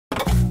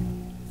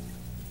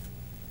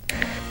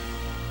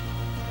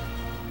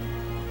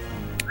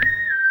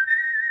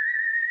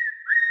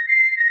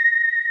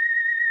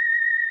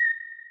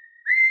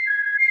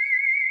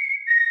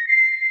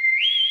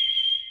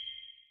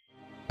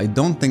I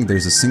don't think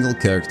there's a single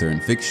character in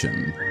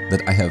fiction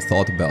that I have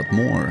thought about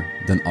more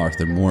than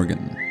Arthur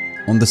Morgan.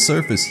 On the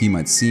surface, he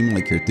might seem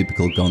like your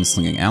typical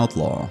gunslinging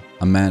outlaw,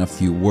 a man of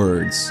few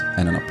words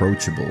and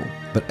unapproachable.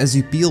 But as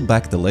you peel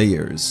back the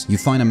layers, you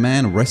find a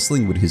man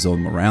wrestling with his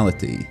own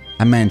morality,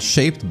 a man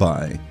shaped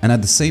by, and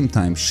at the same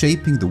time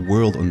shaping the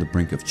world on the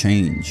brink of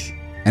change.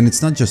 And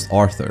it's not just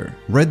Arthur.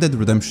 Red Dead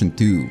Redemption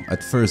 2,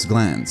 at first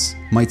glance,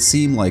 might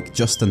seem like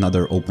just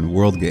another open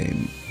world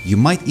game. You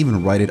might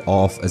even write it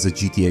off as a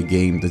GTA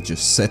game that's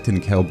just set in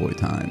cowboy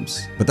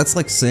times. But that's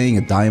like saying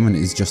a diamond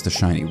is just a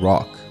shiny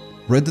rock.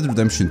 Red Dead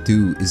Redemption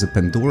 2 is a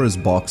Pandora's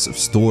box of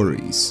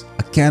stories,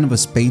 a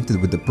canvas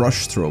painted with the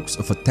brushstrokes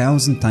of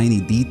 1,000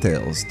 tiny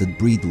details that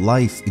breathe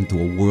life into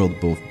a world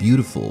both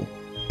beautiful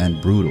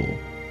and brutal.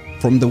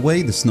 From the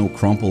way the snow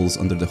crumples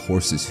under the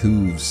horse's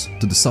hooves,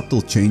 to the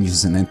subtle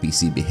changes in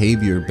NPC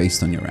behavior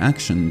based on your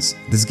actions,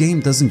 this game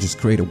doesn't just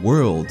create a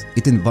world,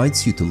 it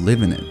invites you to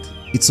live in it.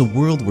 It's a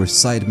world where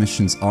side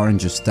missions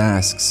aren't just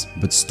tasks,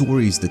 but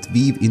stories that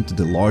weave into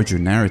the larger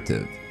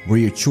narrative, where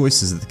your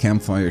choices at the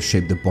campfire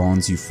shape the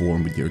bonds you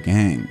form with your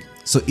gang.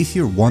 So if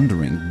you're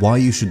wondering why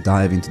you should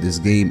dive into this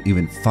game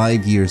even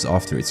 5 years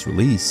after its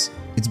release,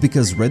 it's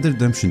because Red Dead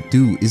Redemption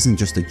 2 isn't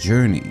just a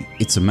journey,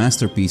 it's a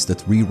masterpiece that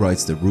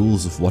rewrites the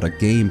rules of what a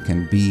game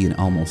can be in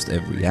almost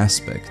every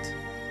aspect.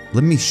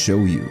 Let me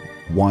show you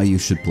why you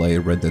should play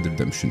Red Dead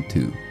Redemption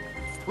 2.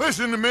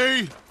 Listen to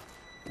me!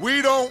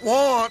 We don't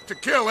want to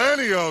kill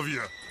any of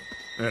you.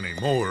 Any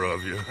more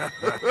of you.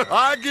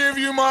 I give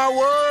you my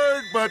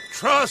word, but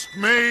trust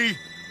me,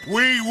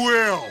 we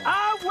will.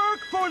 I work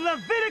for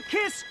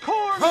Leviticus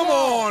Cornwall. Come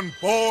on,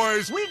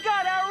 boys. We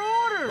got our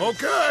orders.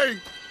 Okay,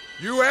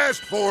 you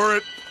asked for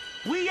it.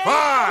 We ain't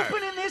 5,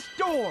 opening this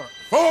door.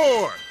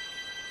 4,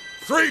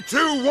 3,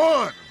 2,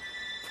 1.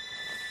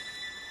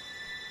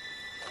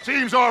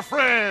 Seems our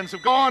friends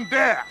have gone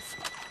deaf.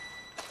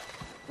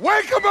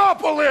 Wake them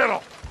up a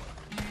little.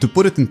 To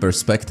put it in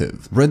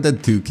perspective, Red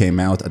Dead 2 came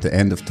out at the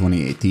end of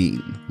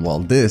 2018, while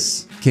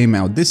this came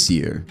out this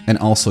year and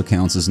also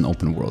counts as an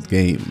open world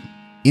game.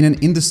 In an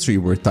industry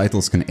where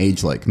titles can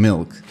age like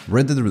milk,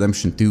 Red Dead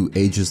Redemption 2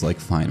 ages like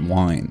fine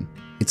wine.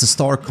 It's a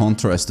stark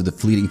contrast to the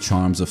fleeting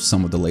charms of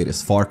some of the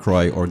latest Far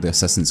Cry or the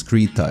Assassin's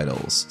Creed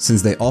titles,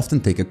 since they often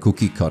take a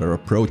cookie-cutter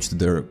approach to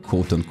their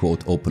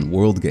quote-unquote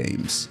open-world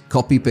games.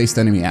 Copy-paste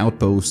enemy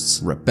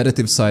outposts,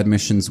 repetitive side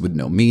missions with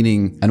no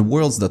meaning, and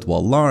worlds that,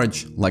 while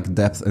large, lack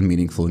depth and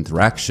meaningful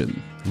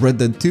interaction. Red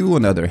Dead 2,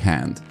 on the other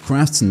hand,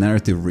 crafts a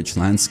narrative-rich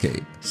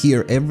landscape.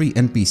 Here, every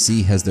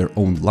NPC has their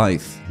own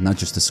life, not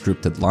just a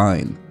scripted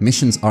line.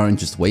 Missions aren't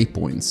just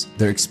waypoints,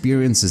 they're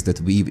experiences that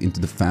weave into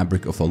the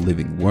fabric of a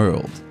living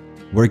world.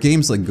 Where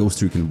games like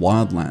Ghost Recon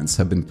Wildlands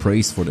have been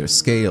praised for their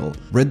scale,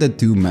 Red Dead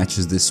 2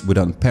 matches this with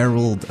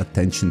unparalleled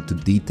attention to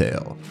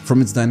detail. From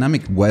its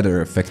dynamic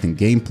weather affecting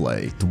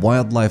gameplay, to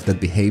wildlife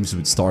that behaves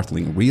with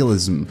startling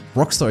realism,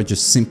 Rockstar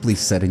just simply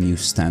set a new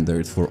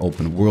standard for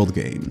open world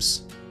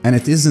games. And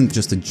it isn't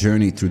just a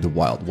journey through the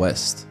Wild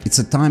West, it's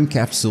a time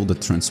capsule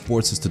that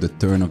transports us to the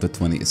turn of the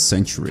 20th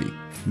century.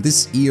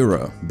 This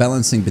era,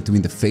 balancing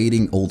between the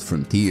fading old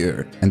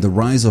frontier and the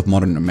rise of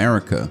modern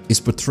America, is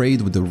portrayed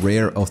with a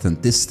rare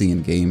authenticity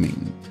in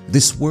gaming.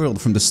 This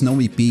world, from the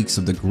snowy peaks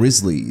of the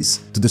Grizzlies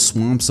to the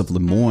swamps of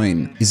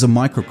Lemoyne, is a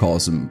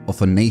microcosm of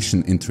a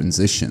nation in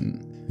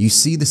transition. You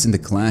see this in the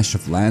clash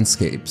of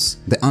landscapes.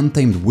 The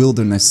untamed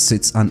wilderness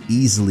sits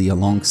uneasily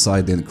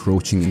alongside the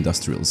encroaching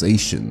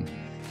industrialization.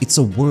 It's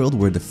a world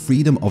where the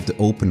freedom of the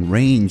open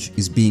range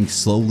is being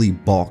slowly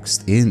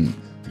boxed in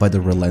by the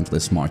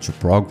relentless march of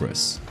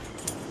progress.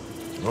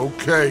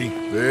 Okay,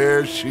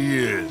 there she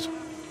is.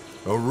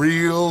 A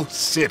real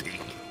city.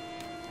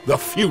 The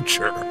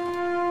future.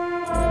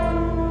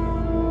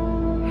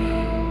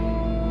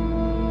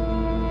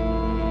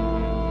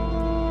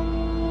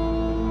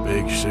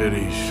 Big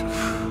cities.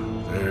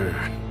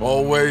 They're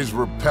always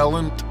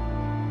repellent.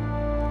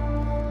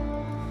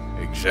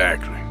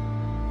 Exactly.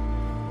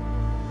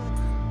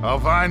 I'll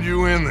find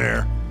you in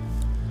there.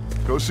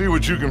 Go see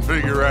what you can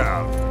figure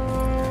out.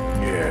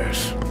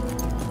 Yes.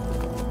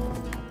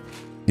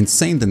 In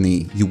Saint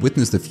Denis, you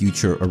witness the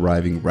future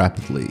arriving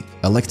rapidly.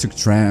 Electric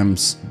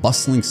trams,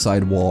 bustling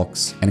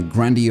sidewalks, and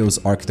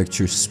grandiose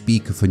architecture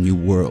speak of a new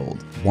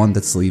world, one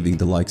that's leaving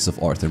the likes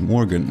of Arthur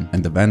Morgan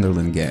and the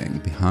Vanderlyn gang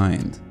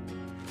behind.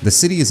 The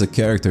city is a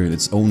character in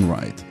its own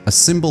right, a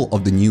symbol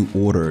of the new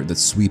order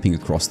that's sweeping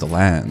across the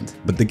land.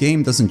 But the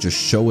game doesn't just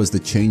show us the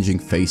changing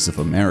face of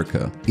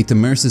America, it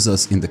immerses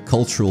us in the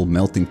cultural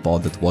melting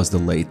pot that was the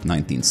late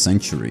 19th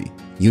century.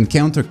 You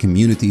encounter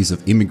communities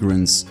of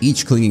immigrants,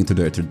 each clinging to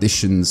their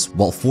traditions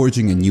while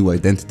forging a new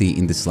identity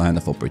in this land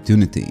of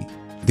opportunity.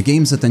 The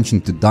game's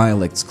attention to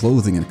dialects,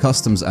 clothing, and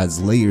customs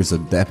adds layers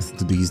of depth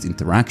to these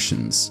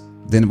interactions.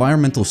 The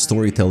environmental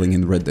storytelling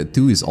in Red Dead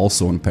 2 is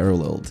also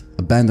unparalleled.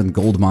 Abandoned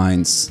gold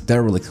mines,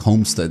 derelict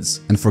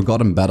homesteads, and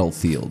forgotten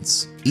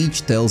battlefields.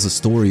 Each tells a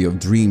story of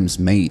dreams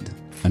made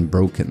and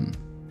broken.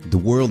 The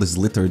world is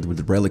littered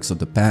with relics of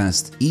the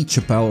past, each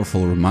a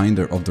powerful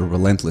reminder of the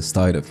relentless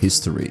tide of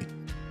history.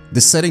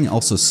 This setting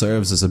also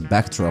serves as a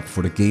backdrop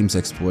for the game's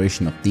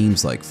exploration of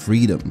themes like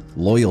freedom,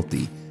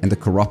 loyalty, and the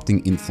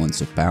corrupting influence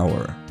of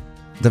power.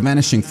 The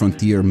Vanishing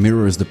Frontier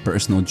mirrors the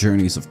personal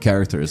journeys of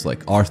characters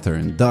like Arthur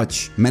and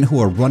Dutch, men who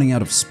are running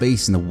out of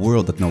space in a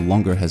world that no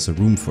longer has a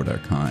room for their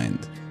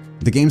kind.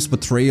 The game's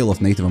portrayal of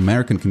Native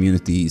American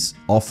communities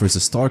offers a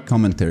stark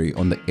commentary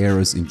on the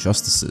era's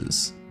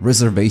injustices.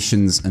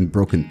 Reservations and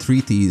broken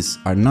treaties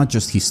are not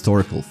just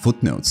historical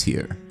footnotes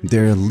here,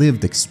 they're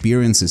lived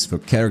experiences for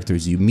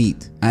characters you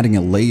meet, adding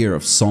a layer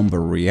of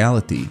somber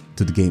reality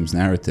to the game's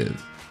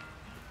narrative.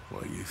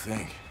 What do you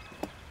think?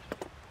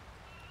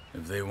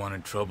 If they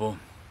wanted trouble,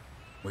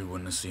 we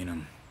wouldn't have seen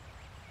them.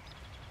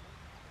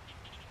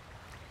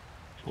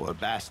 Poor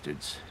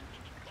bastards.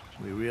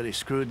 We really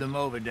screwed them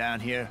over down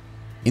here.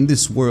 In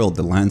this world,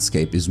 the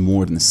landscape is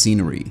more than a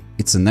scenery,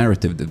 it's a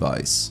narrative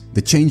device.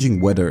 The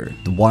changing weather,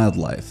 the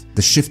wildlife,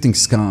 the shifting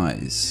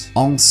skies,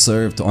 all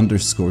serve to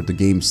underscore the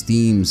game's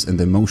themes and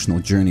the emotional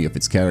journey of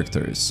its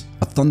characters.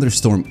 A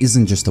thunderstorm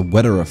isn't just a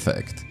weather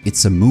effect,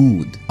 it's a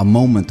mood, a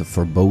moment of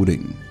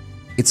foreboding.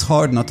 It's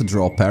hard not to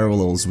draw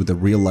parallels with the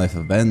real-life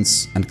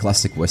events and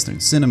classic Western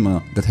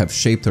cinema that have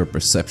shaped our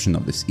perception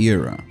of this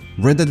era.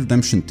 Red Dead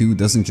Redemption 2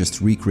 doesn't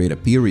just recreate a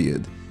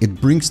period, it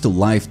brings to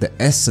life the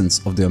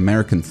essence of the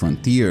American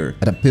frontier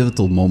at a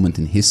pivotal moment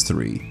in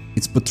history.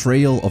 Its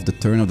portrayal of the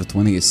turn of the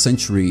 20th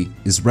century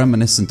is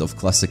reminiscent of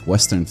classic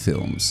Western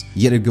films,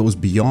 yet it goes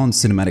beyond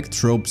cinematic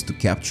tropes to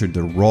capture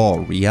the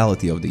raw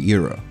reality of the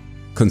era.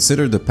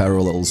 Consider the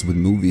parallels with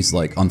movies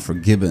like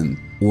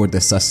Unforgiven or the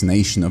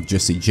assassination of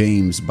Jesse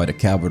James by the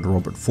coward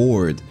Robert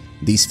Ford.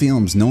 These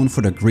films, known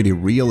for their gritty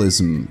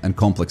realism and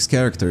complex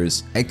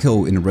characters,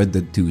 echo in Red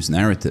Dead 2's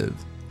narrative.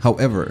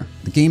 However,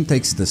 the game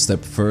takes it a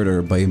step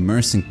further by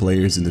immersing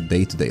players in the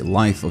day-to-day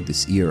life of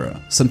this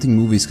era, something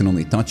movies can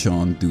only touch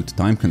on due to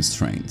time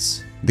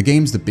constraints. The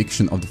game's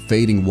depiction of the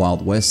fading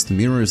Wild West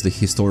mirrors the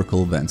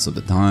historical events of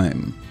the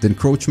time. The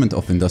encroachment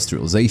of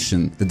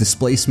industrialization, the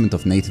displacement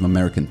of Native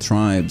American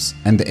tribes,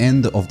 and the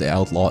end of the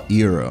outlaw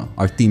era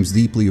are themes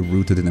deeply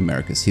rooted in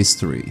America's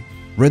history.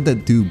 Red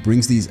Dead 2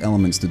 brings these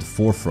elements to the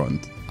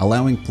forefront,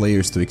 allowing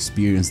players to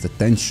experience the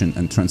tension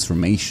and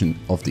transformation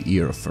of the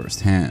era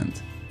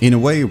firsthand. In a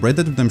way, Red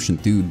Dead Redemption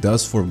 2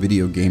 does for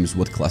video games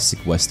what classic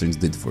westerns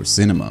did for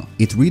cinema.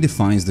 It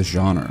redefines the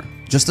genre.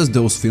 Just as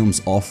those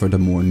films offered a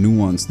more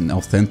nuanced and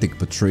authentic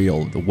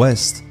portrayal of the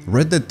West,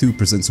 Red Dead 2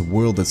 presents a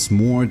world that's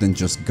more than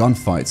just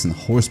gunfights and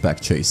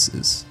horseback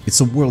chases. It's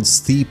a world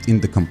steeped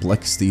in the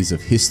complexities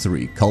of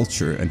history,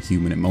 culture, and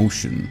human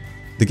emotion.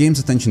 The game's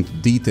attention to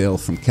detail,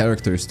 from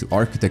characters to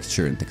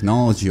architecture and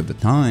technology of the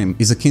time,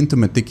 is akin to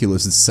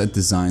meticulous set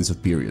designs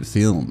of period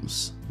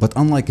films. But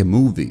unlike a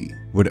movie,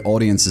 where the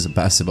audience is a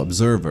passive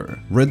observer,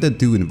 Red Dead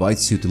 2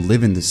 invites you to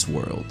live in this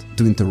world,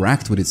 to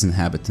interact with its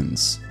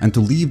inhabitants, and to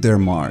leave their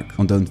mark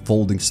on the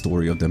unfolding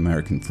story of the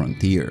American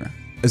frontier.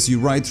 As you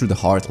ride through the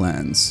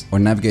heartlands, or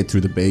navigate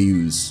through the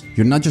bayous,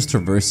 you're not just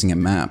traversing a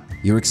map,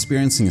 you're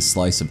experiencing a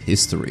slice of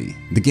history.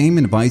 The game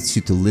invites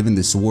you to live in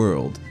this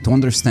world, to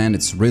understand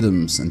its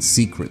rhythms and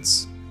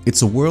secrets.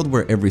 It's a world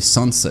where every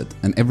sunset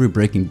and every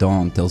breaking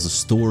dawn tells a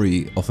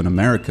story of an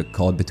America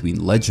caught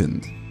between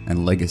legend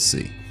and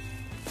legacy.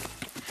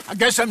 I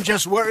guess I'm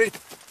just worried.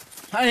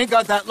 I ain't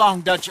got that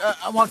long, Dutch.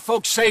 I want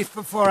folks safe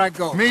before I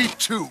go. Me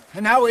too.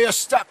 And now we are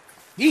stuck,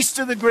 east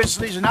of the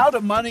Grizzlies and out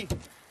of money,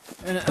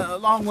 and a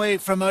long way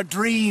from our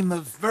dream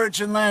of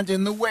virgin land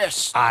in the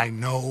west. I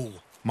know,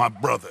 my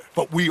brother,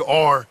 but we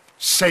are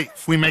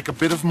safe. We make a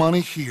bit of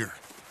money here,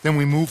 then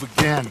we move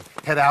again,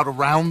 head out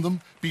around them,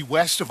 be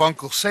west of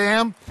Uncle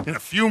Sam, in a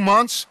few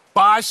months,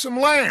 buy some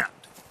land.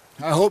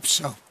 I hope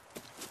so.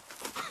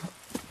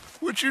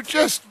 Would you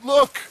just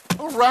look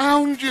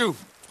around you?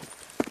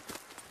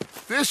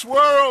 This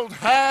world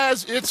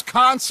has its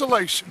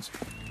consolations.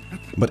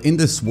 But in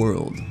this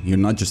world, you're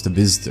not just a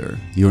visitor,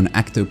 you're an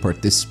active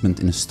participant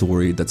in a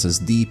story that's as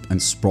deep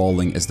and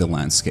sprawling as the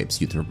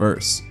landscapes you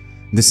traverse.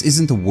 This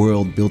isn't a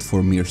world built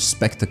for mere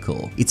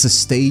spectacle, it's a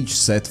stage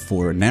set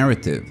for a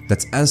narrative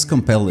that's as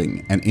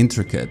compelling and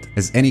intricate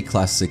as any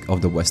classic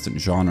of the Western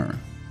genre.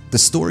 The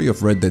story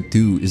of Red Dead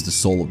 2 is the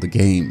soul of the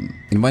game,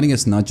 inviting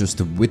us not just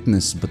to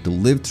witness but to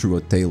live through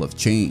a tale of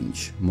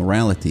change,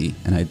 morality,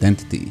 and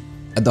identity.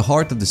 At the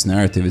heart of this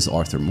narrative is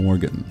Arthur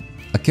Morgan,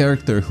 a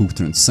character who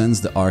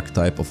transcends the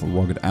archetype of a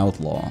rugged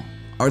outlaw.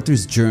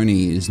 Arthur's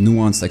journey is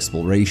nuanced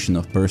exploration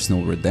of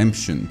personal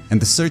redemption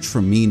and the search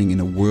for meaning in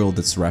a world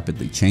that's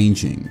rapidly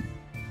changing.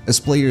 As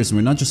players,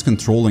 we're not just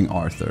controlling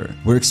Arthur,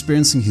 we're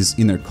experiencing his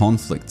inner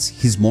conflicts,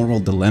 his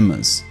moral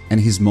dilemmas, and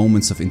his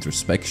moments of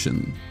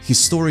introspection. His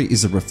story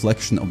is a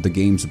reflection of the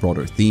game's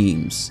broader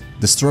themes,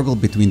 the struggle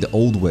between the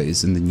old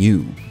ways and the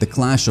new, the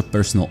clash of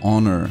personal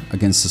honor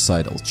against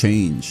societal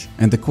change,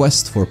 and the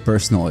quest for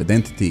personal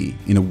identity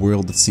in a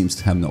world that seems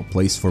to have no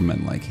place for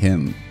men like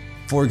him.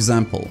 For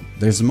example,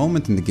 there's a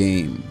moment in the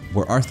game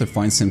where Arthur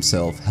finds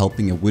himself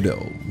helping a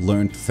widow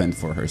learn to fend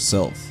for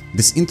herself.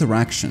 This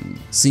interaction,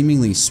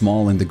 seemingly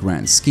small in the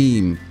grand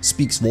scheme,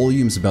 speaks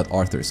volumes about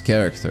Arthur's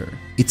character.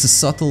 It's a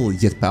subtle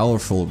yet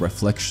powerful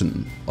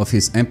reflection of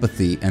his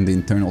empathy and the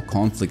internal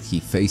conflict he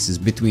faces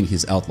between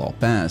his outlaw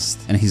past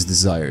and his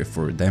desire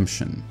for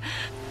redemption.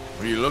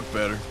 Well, you look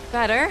better.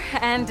 Better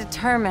and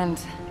determined,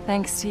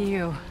 thanks to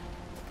you.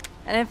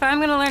 And if I'm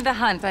gonna learn to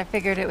hunt, I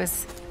figured it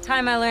was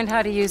time I learned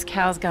how to use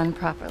Cal's gun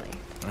properly.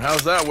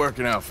 How's that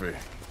working out for you?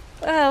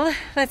 Well,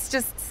 let's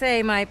just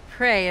say my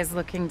prey is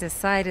looking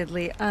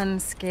decidedly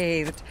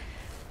unscathed.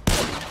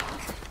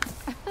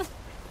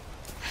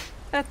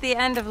 But the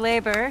end of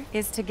labor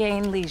is to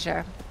gain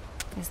leisure.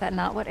 Is that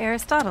not what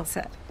Aristotle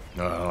said?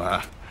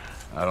 Well,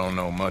 I don't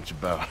know much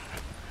about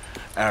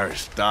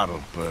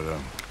Aristotle, but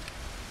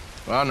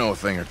well, I know a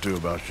thing or two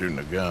about shooting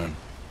a gun.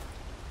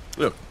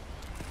 Look,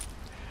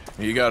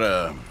 you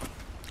gotta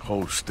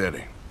hold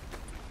steady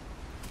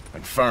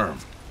and firm.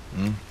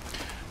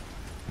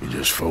 You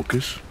just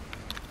focus,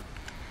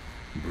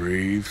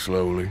 breathe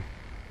slowly,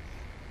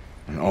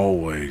 and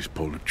always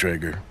pull the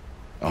trigger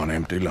on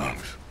empty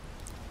lungs.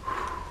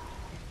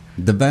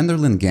 The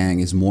Vanderlyn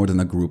gang is more than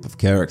a group of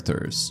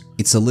characters.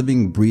 It's a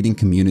living, breathing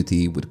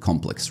community with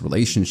complex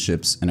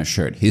relationships and a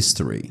shared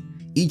history.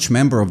 Each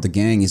member of the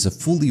gang is a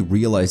fully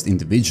realized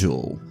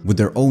individual with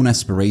their own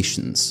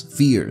aspirations,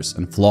 fears,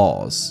 and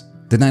flaws.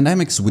 The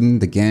dynamics within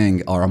the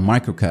gang are a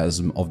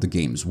microcosm of the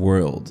game's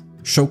world,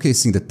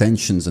 showcasing the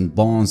tensions and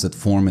bonds that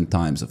form in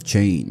times of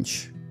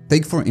change.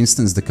 Take for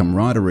instance the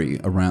camaraderie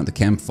around the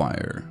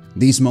campfire.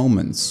 These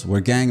moments,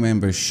 where gang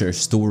members share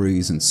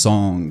stories and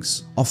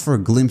songs, offer a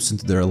glimpse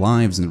into their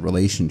lives and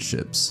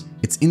relationships.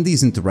 It's in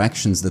these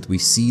interactions that we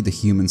see the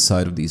human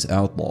side of these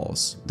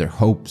outlaws, their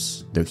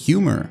hopes, their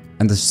humor,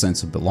 and the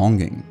sense of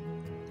belonging.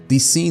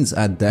 These scenes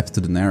add depth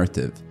to the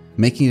narrative,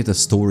 making it a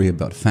story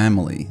about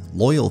family,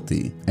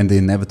 loyalty, and the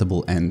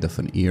inevitable end of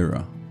an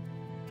era.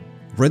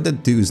 Red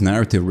Dead 2's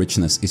narrative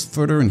richness is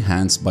further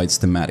enhanced by its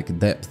thematic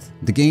depth.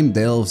 The game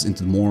delves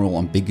into the moral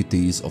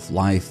ambiguities of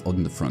life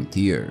on the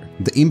frontier,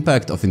 the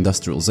impact of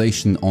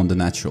industrialization on the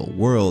natural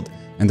world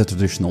and the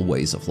traditional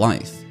ways of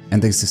life,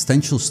 and the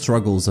existential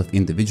struggles of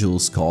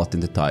individuals caught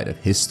in the tide of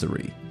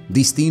history.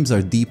 These themes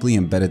are deeply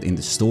embedded in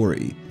the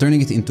story,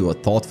 turning it into a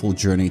thoughtful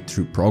journey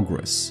through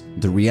progress,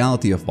 the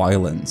reality of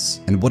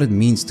violence, and what it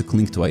means to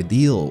cling to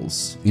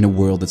ideals in a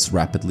world that's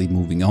rapidly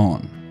moving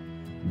on.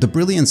 The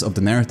brilliance of the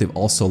narrative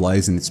also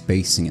lies in its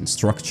pacing and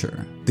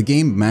structure. The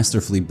game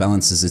masterfully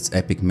balances its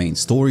epic main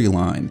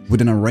storyline with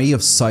an array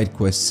of side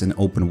quests and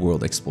open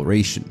world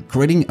exploration,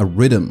 creating a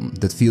rhythm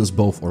that feels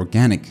both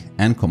organic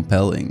and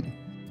compelling.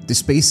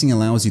 This pacing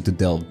allows you to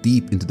delve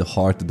deep into the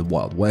heart of the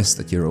Wild West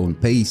at your own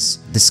pace,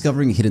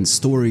 discovering hidden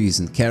stories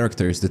and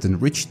characters that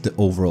enrich the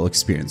overall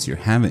experience you're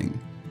having.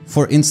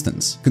 For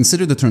instance,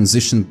 consider the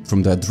transition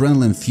from the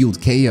adrenaline-fueled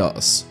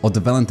chaos of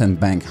the Valentine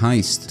Bank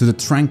heist to the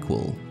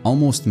tranquil,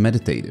 almost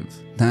meditative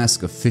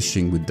task of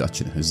fishing with Dutch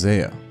and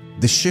Hosea.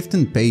 The shift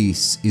in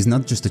pace is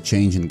not just a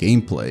change in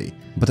gameplay,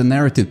 but a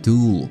narrative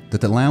tool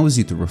that allows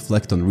you to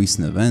reflect on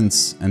recent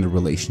events and the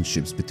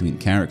relationships between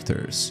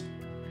characters.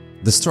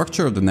 The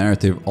structure of the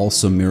narrative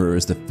also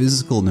mirrors the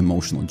physical and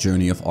emotional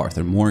journey of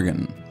Arthur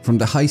Morgan. From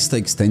the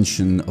high-stakes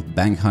tension of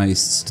bank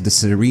heists to the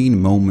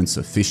serene moments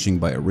of fishing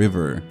by a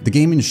river, the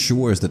game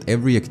ensures that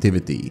every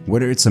activity,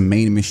 whether it's a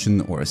main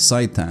mission or a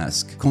side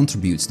task,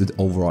 contributes to the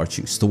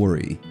overarching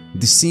story.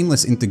 This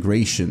seamless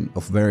integration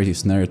of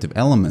various narrative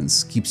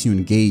elements keeps you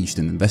engaged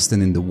and invested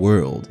in the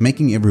world,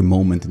 making every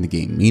moment in the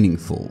game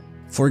meaningful.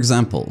 For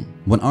example,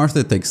 when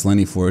Arthur takes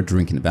Lenny for a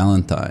drink in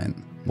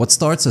Valentine, what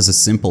starts as a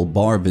simple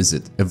bar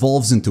visit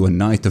evolves into a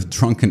night of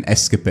drunken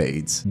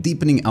escapades,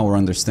 deepening our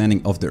understanding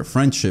of their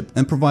friendship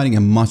and providing a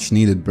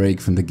much-needed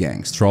break from the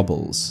gang's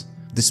troubles.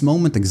 This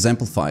moment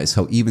exemplifies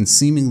how even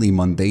seemingly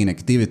mundane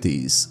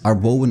activities are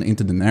woven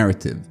into the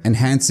narrative,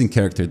 enhancing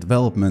character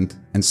development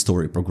and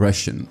story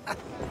progression.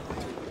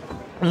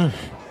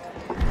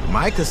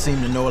 Micah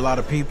seemed to know a lot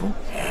of people.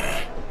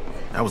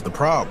 That was the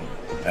problem.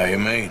 How you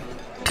mean?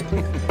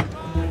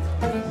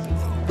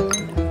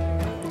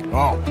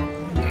 Oh.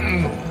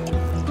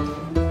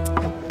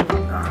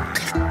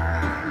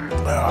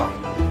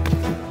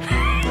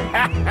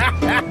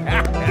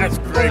 That's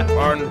great,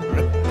 partner.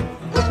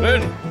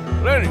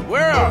 Lenny,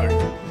 where are you?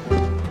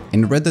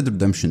 In Red Dead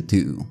Redemption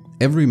 2,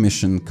 every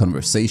mission,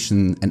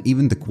 conversation, and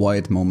even the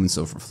quiet moments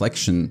of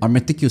reflection are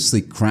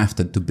meticulously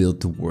crafted to build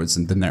towards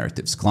the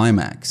narrative's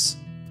climax.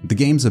 The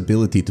game's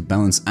ability to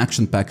balance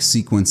action-packed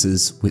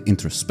sequences with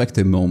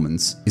introspective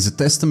moments is a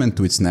testament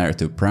to its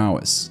narrative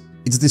prowess.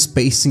 It's this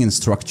pacing and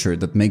structure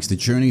that makes the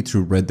journey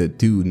through Red Dead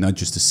 2 not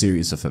just a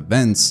series of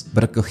events,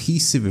 but a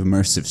cohesive,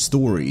 immersive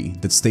story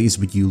that stays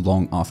with you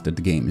long after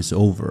the game is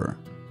over.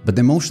 But the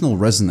emotional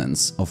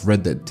resonance of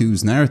Red Dead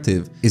 2's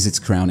narrative is its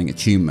crowning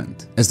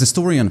achievement. As the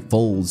story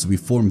unfolds, we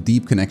form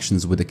deep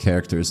connections with the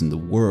characters in the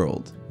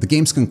world. The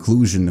game's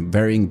conclusion,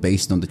 varying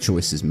based on the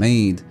choices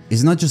made,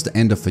 is not just the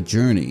end of a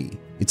journey,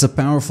 It's a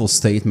powerful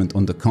statement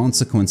on the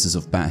consequences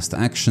of past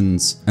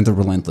actions and the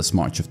relentless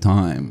march of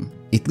time.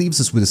 It leaves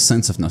us with a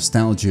sense of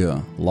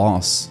nostalgia,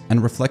 loss,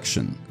 and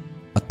reflection,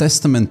 a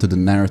testament to the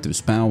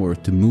narrative's power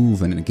to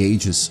move and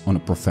engage us on a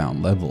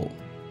profound level.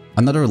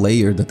 Another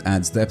layer that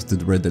adds depth to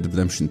the Red Dead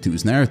Redemption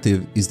 2's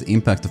narrative is the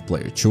impact of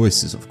player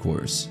choices, of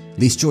course.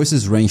 These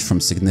choices range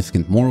from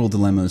significant moral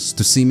dilemmas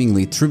to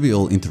seemingly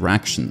trivial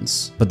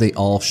interactions, but they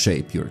all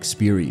shape your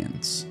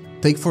experience.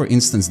 Take for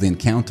instance the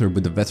encounter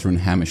with the veteran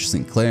Hamish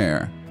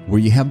Sinclair,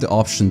 where you have the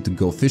option to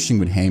go fishing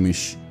with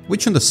Hamish,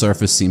 which on the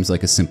surface seems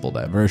like a simple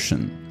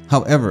diversion.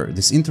 However,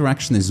 this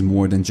interaction is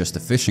more than just a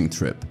fishing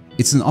trip.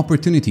 It's an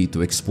opportunity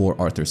to explore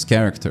Arthur's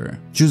character.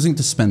 Choosing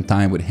to spend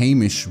time with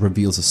Hamish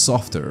reveals a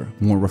softer,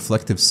 more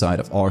reflective side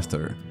of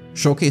Arthur,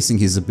 showcasing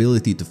his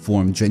ability to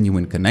form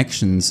genuine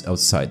connections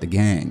outside the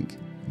gang.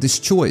 This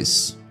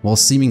choice, while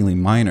seemingly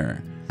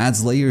minor,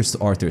 adds layers to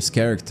Arthur's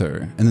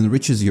character and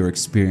enriches your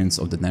experience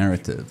of the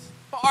narrative.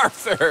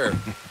 Arthur!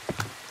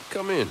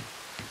 Come in.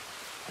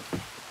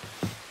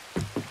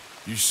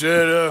 You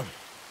said,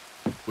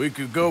 we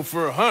could go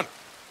for a hunt.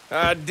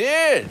 I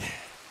did.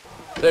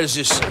 There's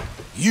this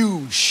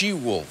huge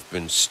she-wolf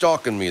been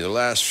stalking me the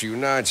last few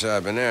nights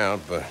I've been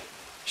out, but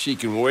she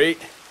can wait.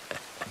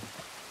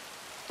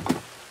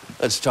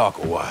 Let's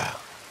talk a while.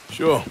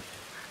 Sure.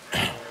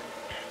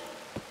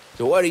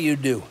 So what do you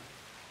do?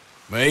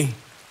 Me?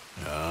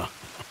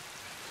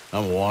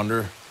 I'm a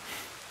wanderer.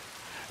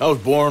 I was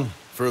born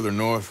further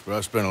north, but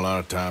I spent a lot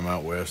of time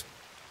out west.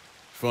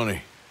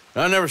 Funny,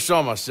 I never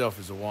saw myself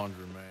as a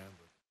wandering man.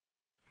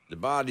 The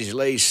bodies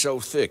lay so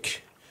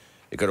thick,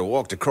 you could have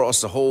walked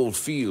across the whole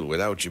field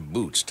without your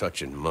boots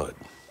touching mud.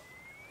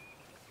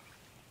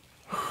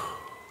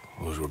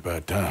 Those were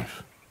bad times.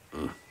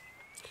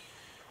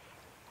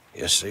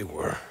 Yes, they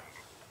were.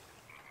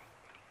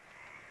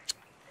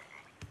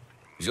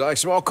 Would you like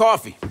some more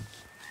coffee?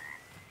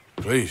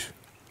 Please.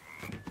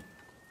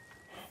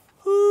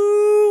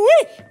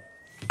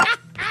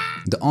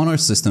 The honor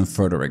system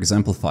further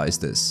exemplifies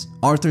this.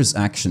 Arthur's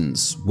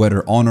actions,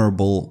 whether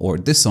honorable or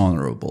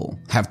dishonorable,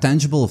 have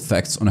tangible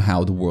effects on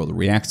how the world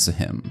reacts to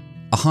him.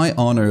 A high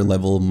honor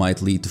level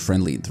might lead to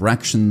friendly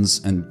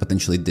interactions and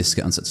potentially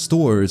discounts at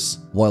stores,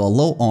 while a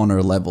low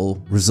honor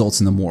level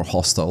results in a more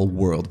hostile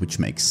world, which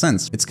makes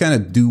sense. It's kinda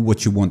do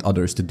what you want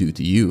others to do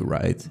to you,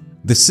 right?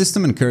 The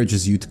system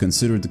encourages you to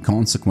consider the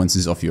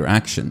consequences of your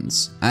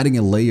actions, adding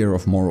a layer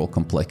of moral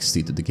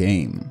complexity to the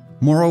game.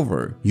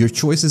 Moreover, your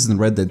choices in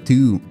Red Dead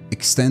 2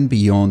 extend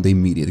beyond the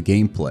immediate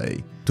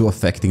gameplay to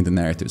affecting the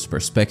narrative's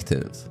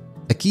perspective.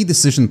 A key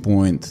decision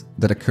point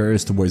that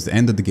occurs towards the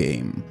end of the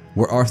game,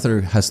 where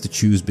Arthur has to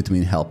choose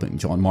between helping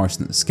John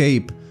Marston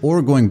escape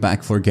or going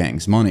back for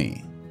gang's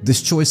money.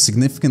 This choice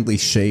significantly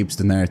shapes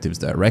the narrative's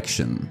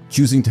direction.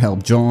 Choosing to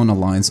help John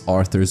aligns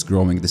Arthur's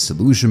growing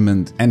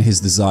disillusionment and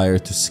his desire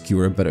to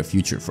secure a better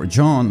future for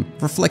John,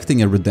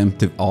 reflecting a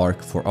redemptive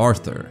arc for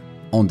Arthur.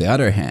 On the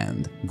other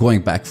hand,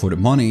 going back for the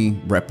money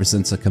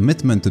represents a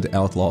commitment to the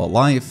outlaw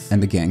life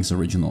and the gang's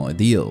original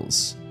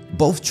ideals.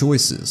 Both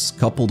choices,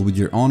 coupled with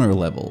your honor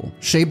level,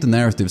 shape the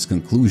narrative's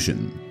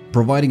conclusion,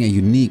 providing a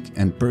unique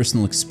and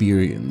personal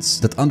experience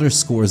that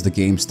underscores the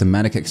game's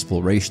thematic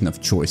exploration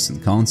of choice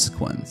and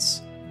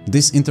consequence.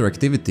 This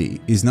interactivity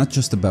is not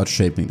just about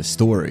shaping the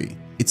story,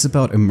 it's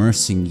about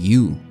immersing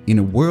you in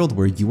a world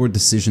where your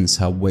decisions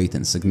have weight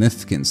and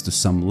significance to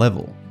some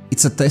level.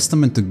 It's a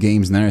testament to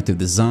game's narrative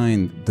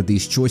design that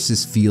these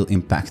choices feel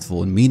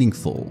impactful and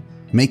meaningful,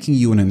 making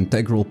you an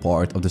integral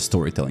part of the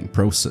storytelling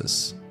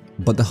process.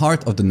 But the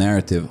heart of the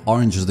narrative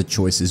aren't just the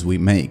choices we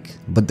make,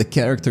 but the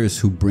characters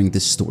who bring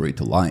this story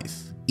to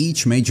life.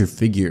 Each major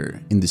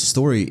figure in this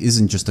story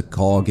isn't just a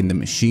cog in the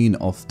machine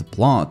of the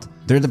plot,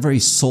 they're the very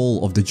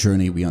soul of the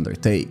journey we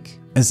undertake.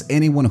 As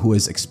anyone who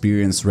has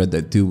experienced Red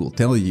Dead 2 will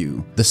tell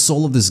you, the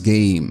soul of this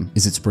game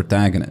is its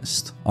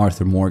protagonist,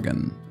 Arthur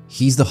Morgan.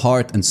 He's the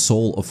heart and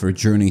soul of her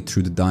journey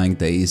through the dying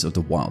days of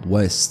the Wild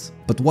West.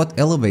 But what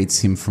elevates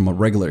him from a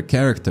regular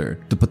character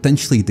to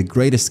potentially the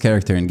greatest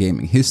character in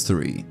gaming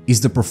history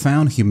is the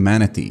profound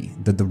humanity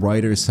that the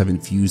writers have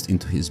infused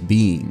into his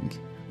being.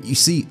 You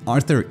see,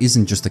 Arthur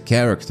isn't just a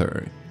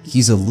character,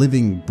 he's a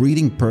living,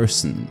 breathing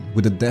person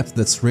with a depth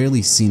that's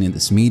rarely seen in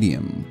this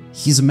medium.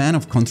 He's a man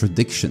of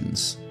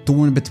contradictions,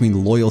 torn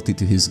between loyalty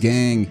to his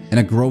gang and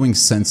a growing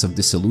sense of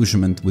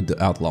disillusionment with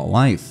the outlaw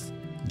life.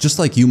 Just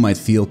like you might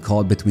feel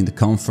caught between the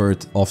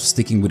comfort of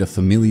sticking with a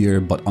familiar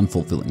but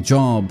unfulfilling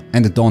job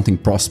and the daunting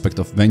prospect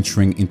of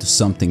venturing into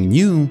something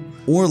new,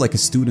 or like a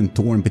student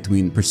torn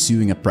between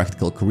pursuing a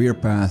practical career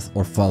path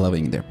or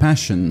following their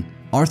passion,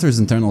 Arthur's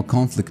internal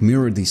conflict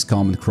mirrored these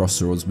common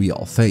crossroads we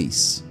all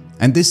face.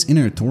 And this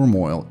inner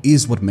turmoil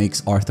is what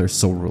makes Arthur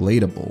so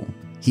relatable.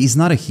 He's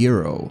not a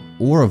hero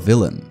or a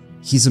villain.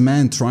 He's a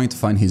man trying to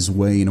find his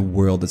way in a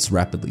world that's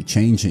rapidly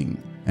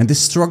changing. And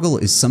this struggle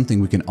is something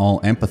we can all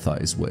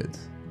empathize with.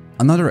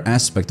 Another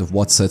aspect of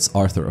what sets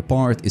Arthur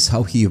apart is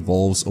how he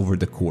evolves over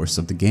the course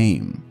of the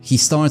game. He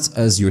starts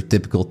as your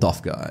typical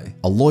tough guy,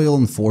 a loyal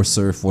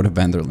enforcer for the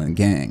Vanderland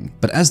gang,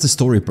 but as the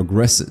story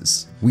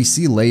progresses, we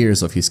see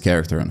layers of his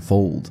character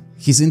unfold.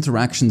 His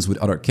interactions with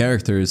other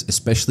characters,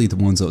 especially the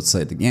ones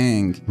outside the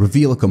gang,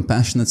 reveal a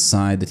compassionate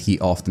side that he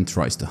often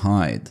tries to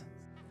hide.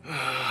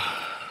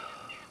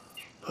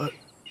 But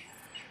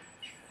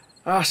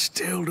I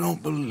still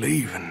don't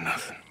believe in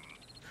nothing.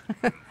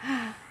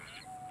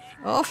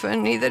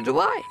 Often, neither do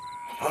I.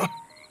 Huh?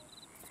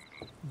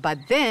 But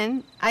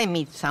then I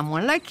meet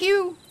someone like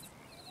you,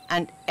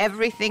 and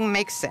everything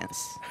makes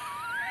sense.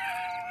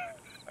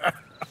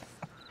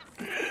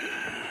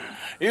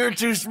 You're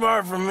too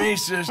smart for me,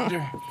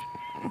 sister.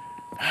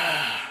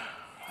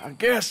 I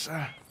guess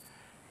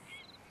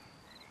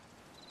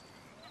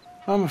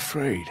I'm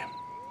afraid.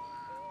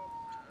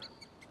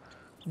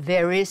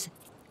 There is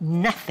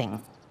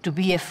nothing to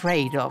be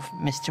afraid of,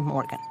 Mr.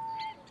 Morgan.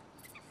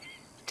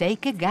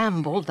 Take a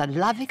gamble that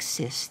love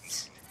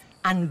exists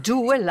and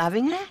do a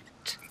loving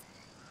act.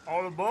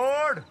 All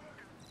aboard!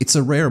 It's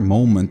a rare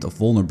moment of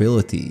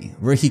vulnerability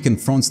where he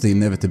confronts the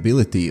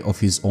inevitability of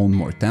his own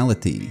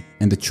mortality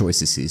and the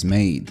choices he's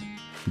made.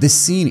 This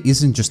scene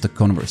isn't just a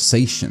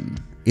conversation,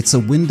 it's a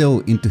window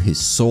into his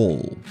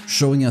soul,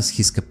 showing us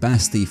his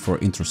capacity for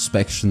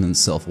introspection and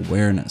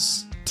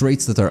self-awareness,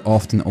 traits that are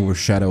often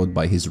overshadowed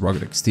by his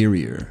rugged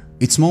exterior.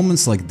 It's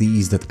moments like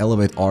these that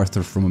elevate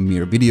Arthur from a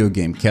mere video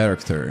game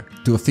character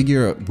to a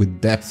figure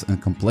with depth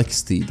and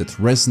complexity that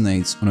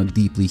resonates on a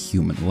deeply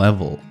human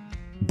level.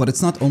 But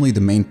it's not only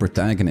the main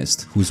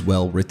protagonist who's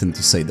well written,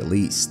 to say the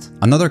least.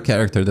 Another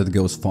character that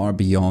goes far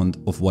beyond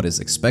of what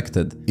is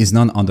expected is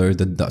none other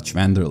than Dutch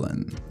van der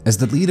Linde. As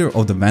the leader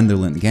of the van der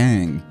Linde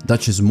gang,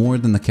 Dutch is more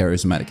than a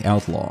charismatic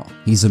outlaw.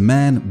 He's a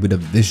man with a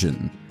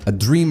vision, a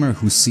dreamer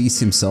who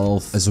sees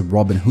himself as a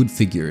Robin Hood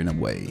figure in a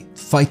way,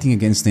 fighting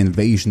against the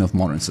invasion of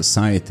modern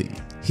society.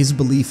 His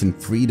belief in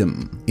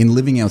freedom, in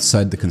living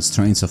outside the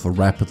constraints of a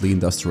rapidly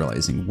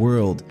industrializing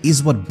world,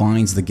 is what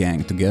binds the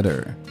gang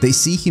together. They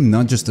see him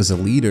not just as a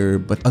leader,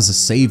 but as a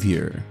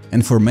savior.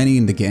 And for many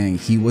in the gang,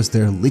 he was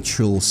their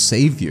literal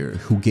savior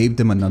who gave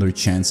them another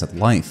chance at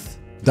life.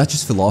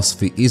 Dutch's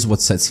philosophy is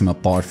what sets him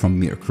apart from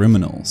mere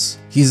criminals.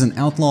 He is an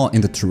outlaw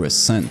in the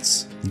truest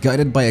sense,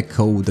 guided by a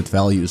code that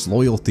values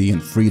loyalty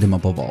and freedom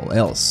above all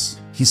else.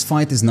 His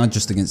fight is not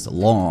just against the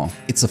law,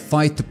 it's a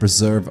fight to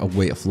preserve a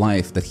way of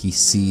life that he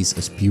sees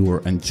as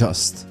pure and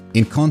just,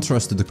 in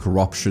contrast to the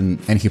corruption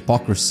and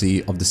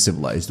hypocrisy of the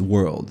civilized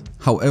world.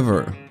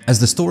 However, as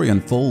the story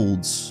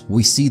unfolds,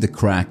 we see the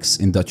cracks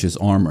in Dutch's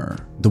armor.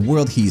 The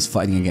world he is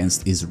fighting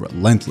against is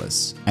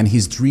relentless, and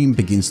his dream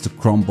begins to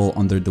crumble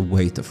under the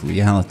weight of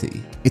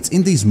reality. It's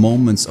in these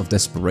moments of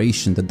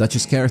desperation that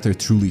Dutch's character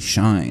truly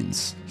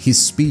shines. His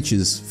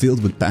speeches,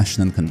 filled with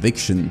passion and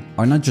conviction,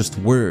 are not just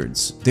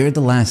words, they're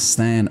the last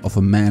stand of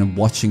a man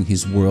watching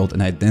his world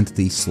and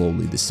identity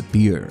slowly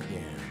disappear.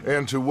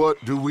 And to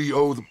what do we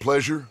owe the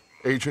pleasure,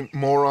 Agent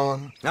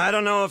Moron? I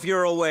don't know if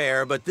you're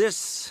aware, but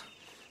this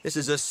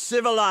is a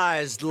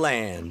civilized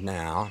land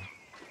now.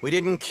 We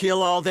didn't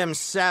kill all them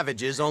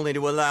savages only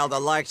to allow the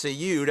likes of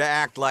you to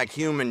act like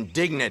human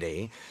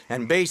dignity,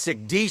 and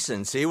basic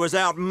decency was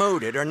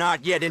outmoded or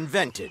not yet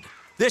invented.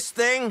 This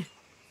thing,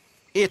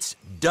 it's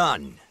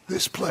done.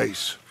 This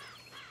place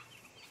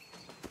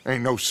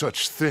ain't no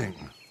such thing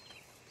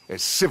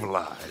as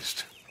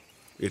civilized.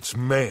 It's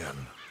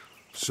man.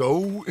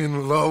 So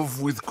in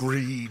love with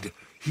greed,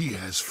 he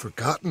has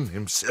forgotten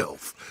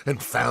himself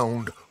and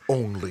found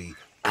only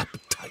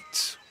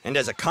appetites. And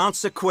as a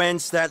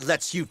consequence, that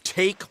lets you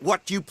take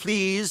what you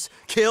please,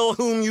 kill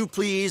whom you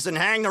please, and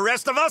hang the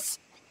rest of us?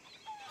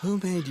 Who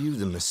made you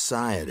the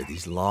messiah to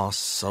these lost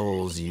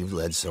souls you've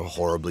led so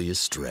horribly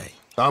astray?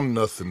 I'm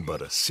nothing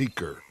but a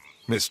seeker,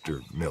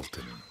 Mr.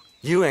 Milton.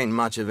 You ain't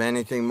much of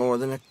anything more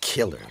than a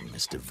killer,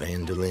 Mr.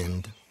 van der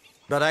Linde.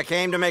 But I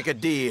came to make a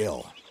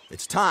deal.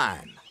 It's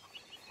time.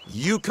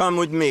 You come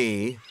with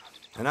me,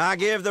 and I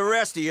give the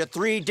rest of you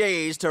 3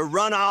 days to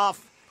run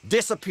off,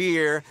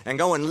 disappear, and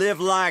go and live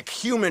like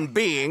human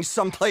beings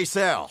someplace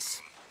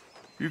else.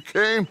 You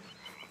came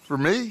for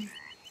me?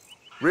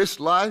 Risk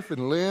life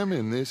and limb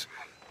in this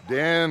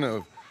den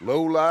of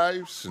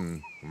lowlifes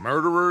and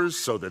murderers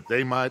so that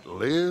they might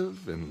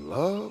live and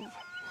love?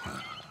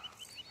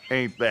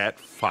 Ain't that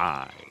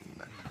fine?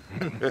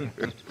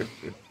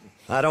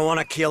 I don't want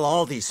to kill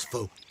all these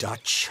folk,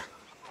 Dutch.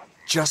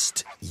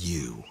 Just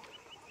you.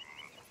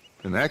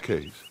 In that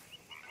case,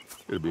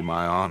 it'll be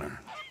my honor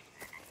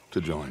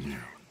to join you.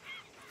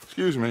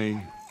 Excuse me,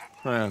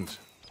 friends.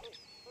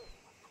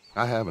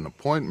 I have an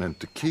appointment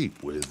to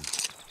keep with...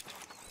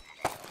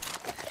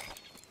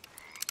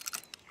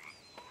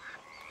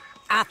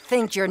 I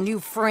think your new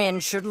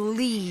friend should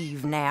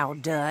leave now,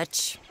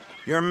 Dutch.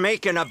 You're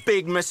making a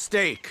big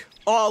mistake.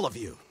 All of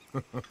you.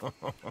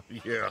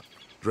 Yeah,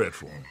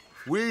 dreadful.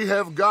 We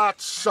have got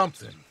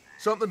something.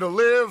 Something to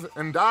live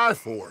and die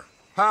for.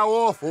 How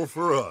awful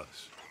for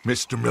us.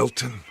 Mr.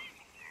 Milton,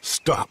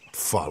 stop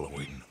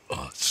following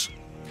us.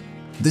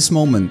 This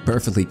moment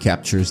perfectly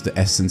captures the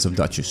essence of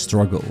Dutch's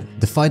struggle,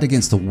 the fight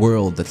against a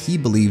world that he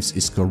believes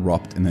is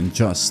corrupt and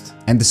unjust.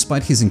 And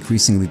despite his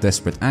increasingly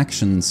desperate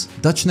actions,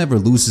 Dutch never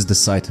loses the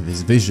sight of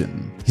his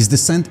vision. His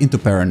descent into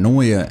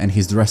paranoia and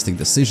his drastic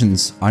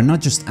decisions are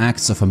not just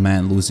acts of a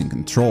man losing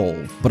control,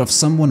 but of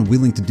someone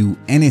willing to do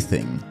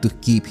anything to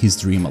keep his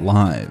dream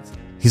alive.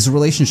 His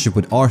relationship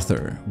with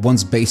Arthur,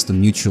 once based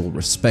on mutual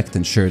respect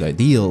and shared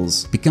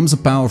ideals, becomes a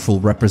powerful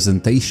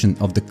representation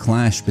of the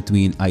clash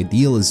between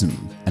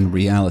idealism and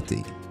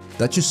reality.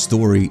 Dutch's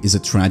story is a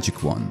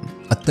tragic one,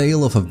 a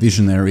tale of a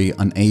visionary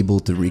unable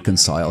to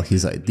reconcile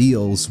his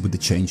ideals with the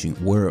changing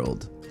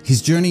world.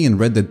 His journey in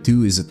Red Dead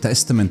 2 is a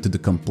testament to the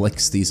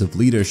complexities of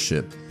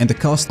leadership and the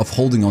cost of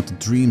holding on to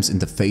dreams in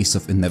the face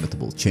of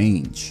inevitable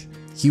change.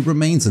 He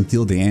remains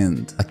until the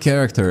end, a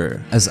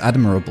character as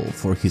admirable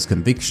for his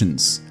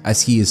convictions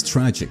as he is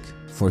tragic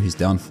for his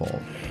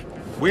downfall.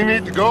 We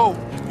need to go.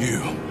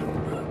 You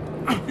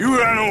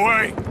ran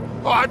away.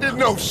 Oh, I did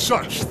no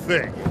such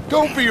thing.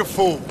 Don't be a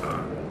fool.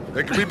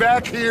 They could be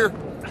back here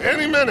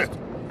any minute.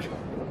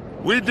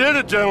 We did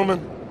it, gentlemen.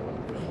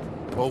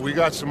 Well, we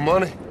got some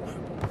money.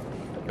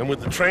 And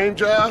with the train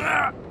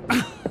job,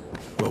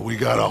 well, we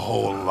got a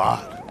whole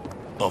lot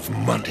of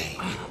money.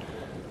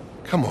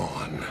 Come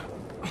on.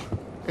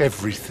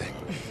 Everything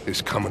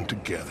is coming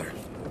together.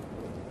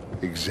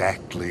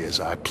 Exactly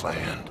as I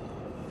planned.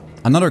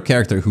 Another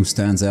character who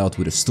stands out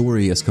with a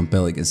story as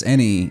compelling as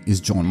any is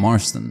John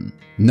Marston.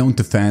 Known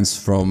to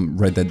fans from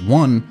Red Dead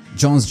 1,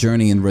 John's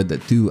journey in Red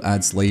Dead 2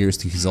 adds layers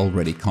to his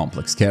already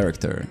complex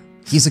character.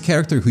 He's a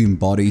character who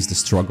embodies the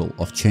struggle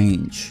of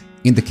change.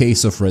 In the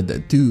case of Red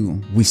Dead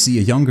 2, we see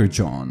a younger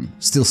John,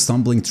 still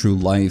stumbling through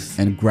life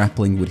and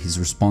grappling with his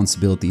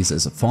responsibilities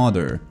as a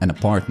father and a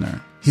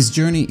partner. His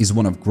journey is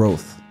one of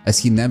growth, as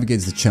he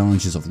navigates the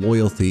challenges of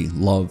loyalty,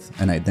 love,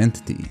 and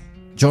identity.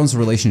 John's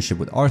relationship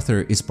with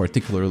Arthur is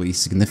particularly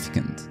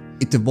significant.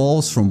 It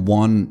evolves from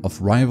one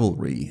of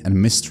rivalry and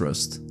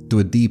mistrust to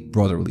a deep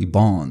brotherly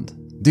bond.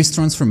 This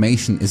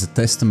transformation is a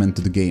testament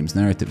to the game's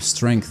narrative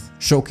strength,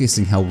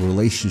 showcasing how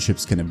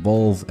relationships can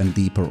evolve and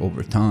deeper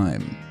over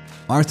time.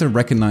 Arthur,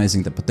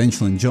 recognizing the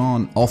potential in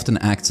John, often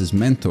acts as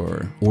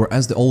mentor or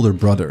as the older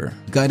brother,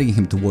 guiding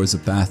him towards a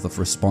path of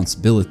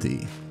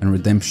responsibility and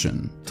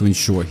redemption to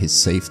ensure his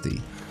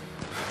safety.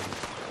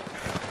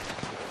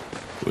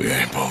 We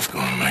ain't both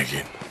gonna make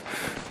it.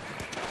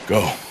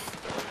 Go.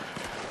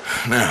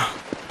 Now.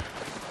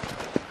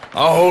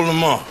 I'll hold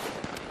them off.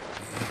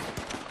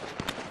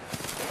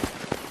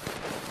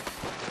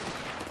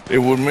 It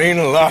would mean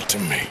a lot to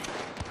me.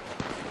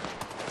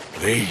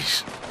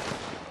 Please.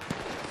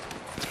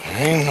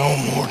 There ain't no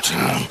more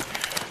time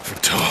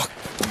for talk.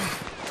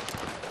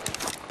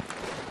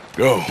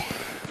 Go.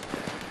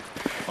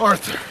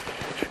 Arthur.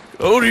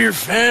 Go to your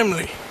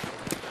family.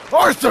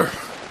 Arthur!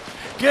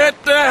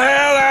 Get the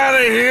hell out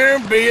of here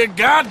and be a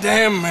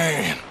goddamn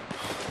man.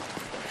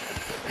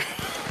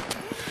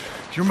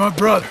 You're my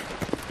brother.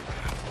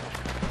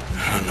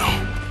 I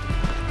know.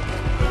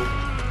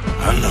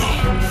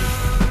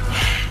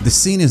 The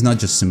scene is not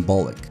just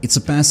symbolic, it's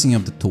a passing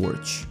of the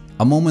torch.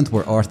 A moment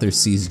where Arthur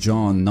sees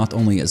John not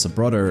only as a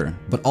brother,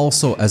 but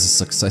also as a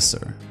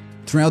successor.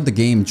 Throughout the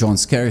game,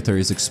 John's character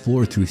is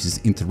explored through his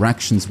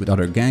interactions with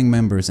other gang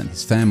members and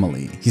his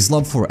family, his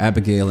love for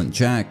Abigail and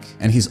Jack,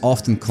 and his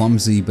often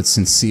clumsy but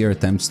sincere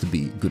attempts to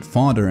be a good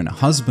father and a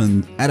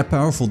husband add a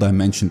powerful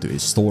dimension to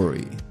his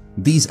story.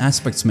 These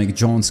aspects make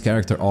John's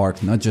character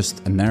arc not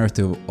just a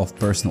narrative of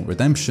personal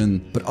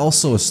redemption, but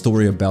also a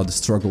story about the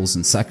struggles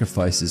and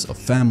sacrifices of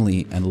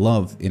family and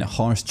love in a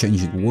harsh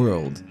changing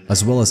world,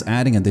 as well as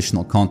adding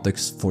additional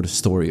context for the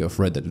story of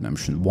Red Dead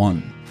Redemption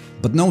 1.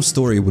 But no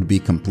story would be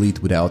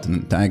complete without an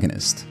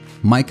antagonist.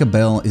 Micah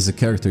Bell is a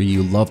character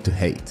you love to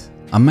hate.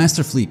 A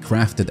masterfully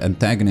crafted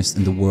antagonist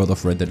in the world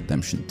of Red Dead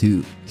Redemption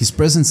 2. His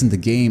presence in the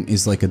game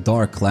is like a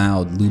dark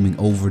cloud looming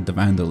over the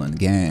Vanderland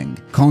gang,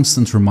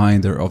 constant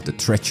reminder of the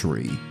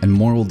treachery and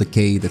moral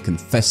decay that can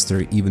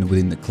fester even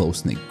within the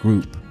close-knit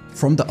group.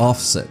 From the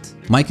offset,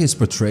 Micah is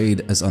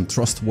portrayed as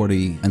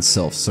untrustworthy and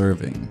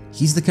self-serving.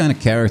 He's the kind of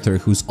character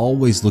who's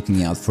always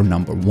looking out for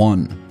number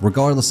one,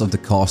 regardless of the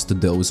cost to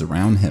those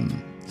around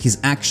him. His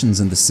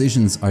actions and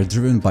decisions are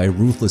driven by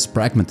ruthless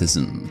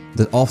pragmatism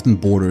that often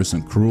borders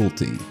on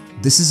cruelty.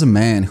 This is a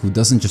man who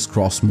doesn't just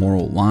cross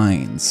moral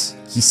lines,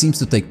 he seems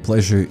to take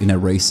pleasure in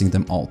erasing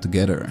them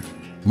altogether.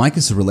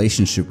 Micah's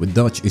relationship with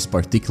Dutch is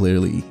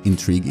particularly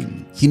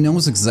intriguing. He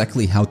knows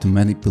exactly how to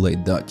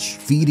manipulate Dutch,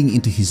 feeding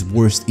into his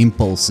worst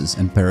impulses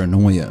and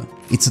paranoia.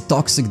 It's a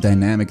toxic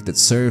dynamic that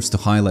serves to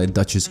highlight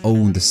Dutch's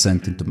own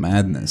descent into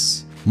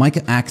madness.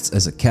 Micah acts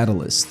as a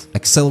catalyst,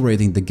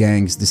 accelerating the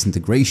gang's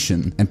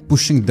disintegration and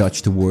pushing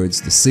Dutch towards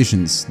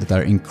decisions that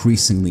are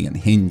increasingly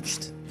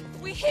unhinged.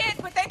 We hid,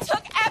 but they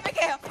took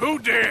Abigail. Who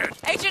did?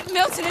 Agent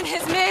Milton and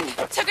his men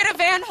took her to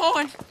Van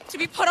Horn to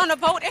be put on a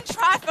boat and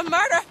tried for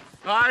murder.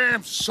 I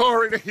am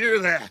sorry to hear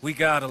that. We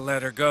gotta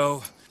let her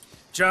go.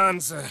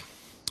 John's,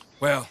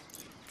 well,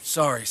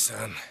 sorry,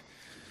 son.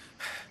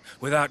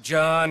 Without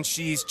John,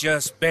 she's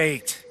just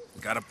bait.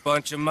 Got a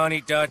bunch of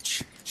money,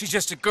 Dutch. She's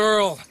just a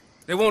girl.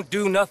 They won't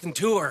do nothing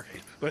to her.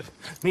 But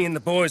me and the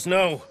boys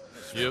know.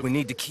 Yep. We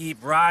need to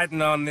keep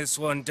riding on this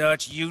one,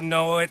 Dutch. You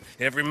know it.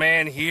 Every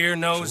man here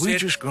knows So we it.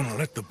 just gonna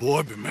let the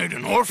boy be made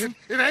an orphan?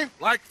 It ain't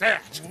like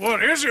that.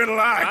 What is it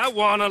like? I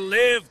wanna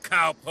live,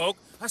 cowpoke.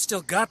 I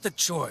still got the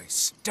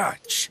choice.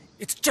 Dutch,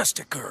 it's just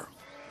a girl.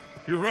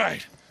 You're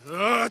right.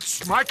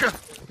 Dutch, Micah,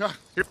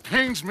 it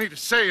pains me to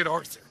say it,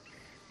 Arthur,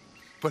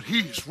 but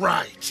he's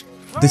right.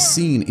 This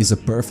scene is a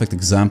perfect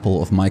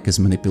example of Micah's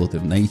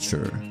manipulative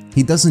nature.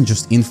 He doesn't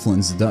just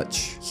influence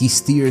Dutch, he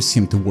steers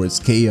him towards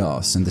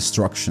chaos and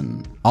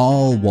destruction,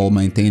 all while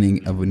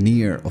maintaining a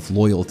veneer of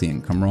loyalty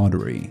and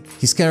camaraderie.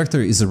 His character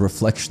is a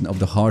reflection of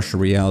the harsher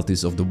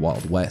realities of the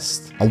Wild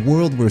West, a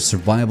world where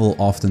survival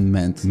often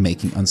meant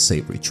making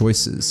unsavory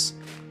choices.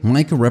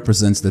 Micah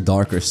represents the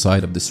darker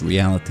side of this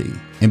reality,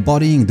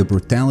 embodying the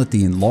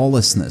brutality and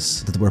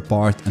lawlessness that were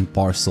part and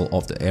parcel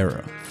of the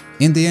era.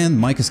 In the end,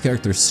 Micah's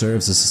character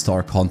serves as a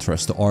stark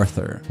contrast to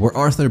Arthur. Where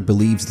Arthur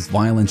believes that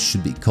violence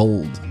should be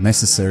cold,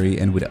 necessary,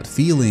 and without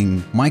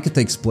feeling, Micah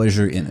takes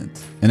pleasure in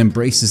it and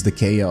embraces the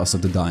chaos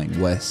of the dying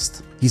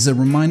West. He's a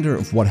reminder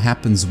of what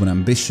happens when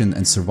ambition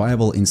and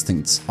survival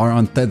instincts are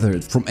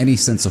untethered from any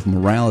sense of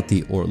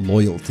morality or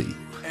loyalty.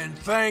 And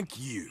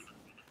thank you.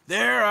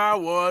 There I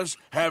was,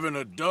 having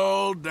a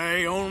dull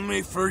day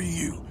only for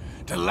you,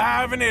 to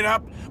liven it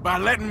up by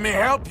letting me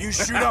help you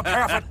shoot up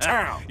half a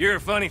town. You're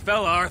a funny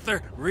fella,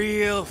 Arthur.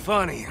 Real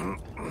funny.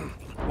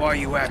 Why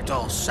you act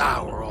all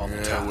sour all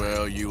the time? Yeah,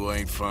 well, you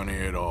ain't funny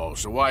at all,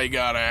 so why you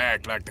gotta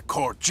act like the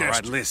court jester? All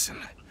right, listen.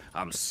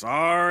 I'm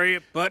sorry,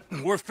 but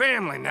we're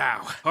family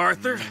now.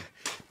 Arthur,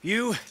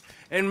 you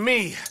and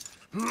me.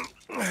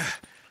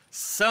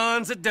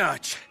 Sons of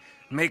Dutch.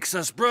 Makes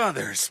us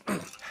brothers.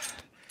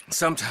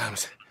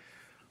 Sometimes,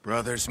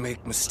 brothers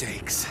make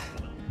mistakes.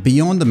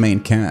 Beyond the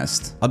main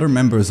cast, other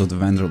members of the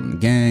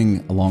Vanderlyn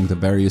gang, along the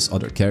various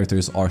other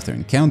characters Arthur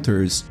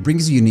encounters,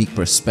 brings a unique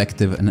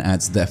perspective and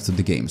adds depth to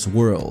the game's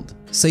world.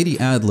 Sadie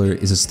Adler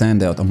is a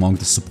standout among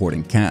the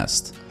supporting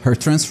cast. Her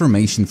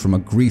transformation from a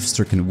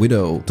grief-stricken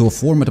widow to a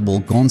formidable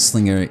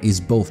gunslinger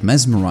is both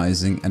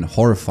mesmerizing and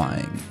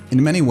horrifying.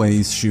 In many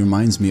ways, she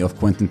reminds me of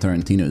Quentin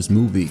Tarantino's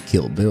movie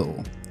Kill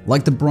Bill.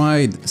 Like the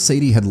bride,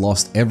 Sadie had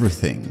lost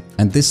everything,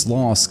 and this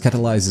loss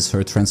catalyzes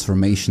her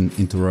transformation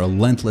into a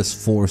relentless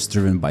force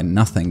driven by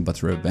nothing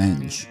but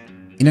revenge.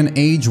 In an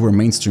age where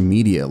mainstream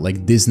media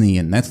like Disney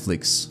and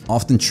Netflix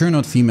often churn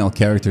out female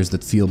characters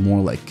that feel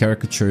more like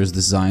caricatures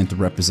designed to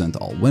represent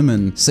all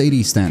women,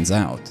 Sadie stands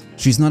out.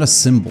 She's not a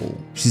symbol,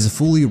 she's a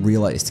fully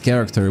realized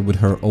character with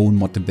her own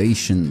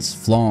motivations,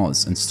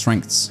 flaws, and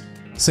strengths.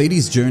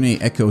 Sadie's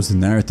journey echoes the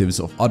narratives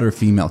of other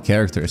female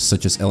characters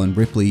such as Ellen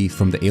Ripley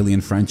from the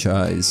Alien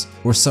franchise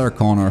or Sarah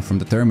Connor from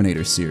the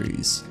Terminator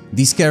series.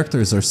 These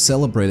characters are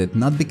celebrated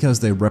not because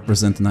they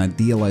represent an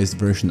idealized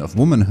version of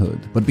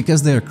womanhood, but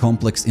because they are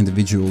complex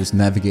individuals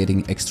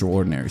navigating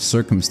extraordinary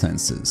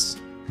circumstances.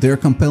 They are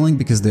compelling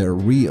because they are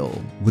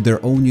real, with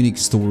their own unique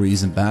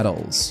stories and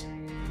battles.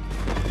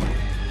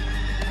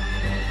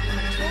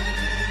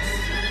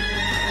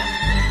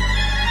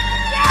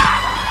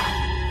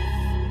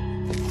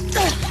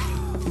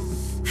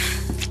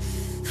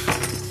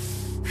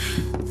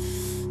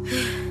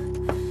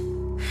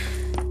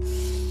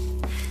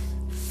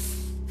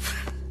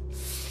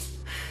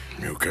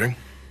 Okay?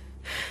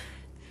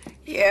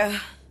 Yeah.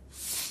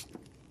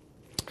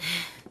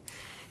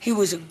 He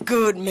was a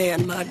good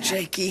man, my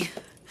Jakey.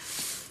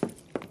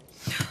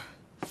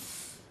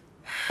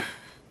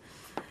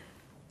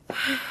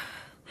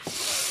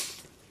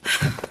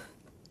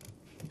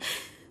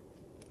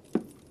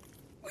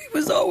 We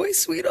was always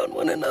sweet on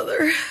one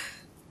another.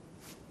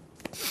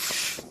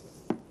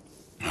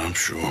 I'm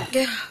sure.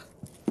 Yeah.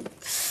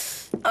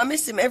 I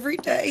miss him every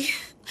day,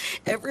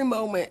 every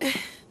moment.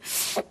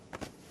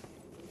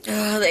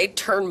 They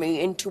turned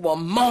me into a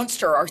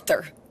monster,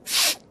 Arthur.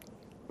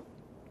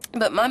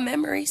 But my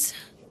memories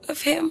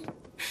of him,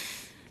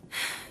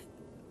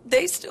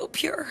 they still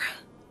pure.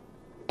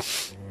 I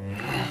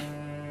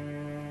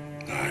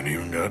ain't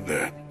even got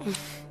that.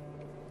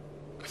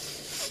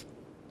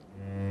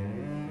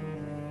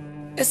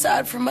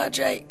 Aside from my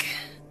Jake,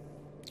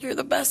 you're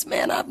the best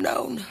man I've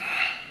known.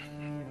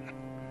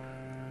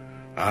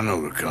 I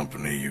know the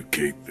company you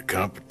keep. The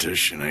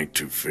competition ain't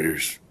too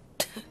fierce.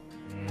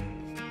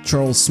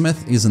 Charles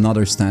Smith is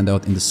another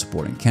standout in the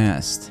supporting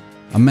cast.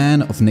 A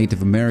man of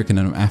Native American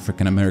and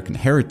African American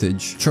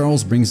heritage,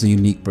 Charles brings a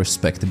unique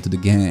perspective to the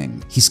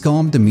gang. His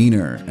calm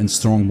demeanor and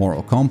strong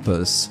moral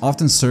compass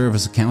often serve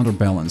as a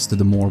counterbalance to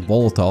the more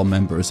volatile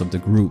members of the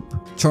group.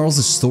 Charles'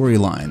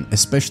 storyline,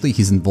 especially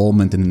his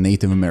involvement in the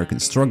Native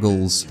American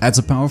struggles, adds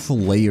a powerful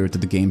layer to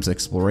the game's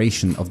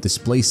exploration of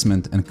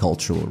displacement and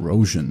cultural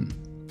erosion.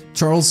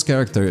 Charles'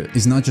 character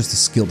is not just a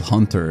skilled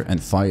hunter and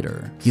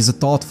fighter, he's a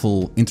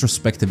thoughtful,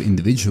 introspective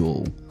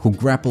individual who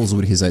grapples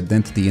with his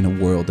identity in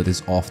a world that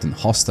is often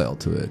hostile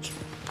to it.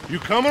 You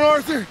coming,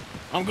 Arthur?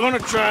 I'm gonna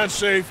try and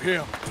save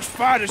him. This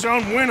fight is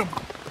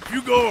unwinnable.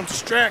 You go and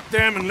distract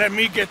them and let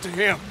me get to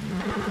him.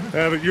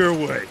 Have it your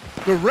way.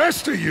 The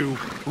rest of you,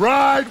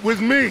 ride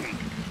with me.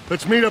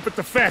 Let's meet up at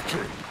the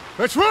factory.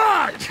 Let's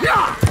ride!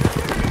 Yeah!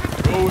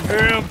 Go with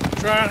him.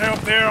 Try and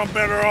help there. I'm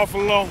better off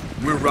alone.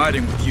 We're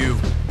riding with you.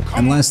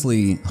 And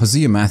lastly,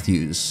 Hosea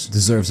Matthews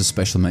deserves a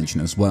special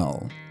mention as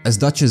well. As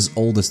Dutch's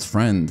oldest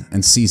friend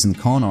and seasoned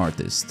con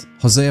artist,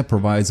 Hosea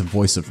provides a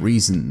voice of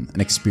reason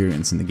and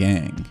experience in the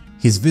gang.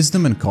 His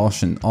wisdom and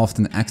caution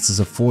often acts as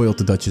a foil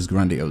to Dutch's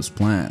grandiose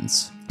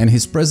plans, and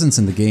his presence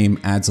in the game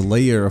adds a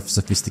layer of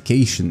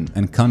sophistication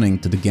and cunning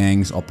to the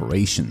gang's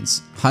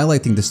operations,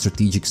 highlighting the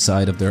strategic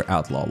side of their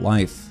outlaw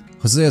life.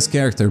 Hosea's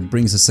character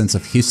brings a sense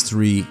of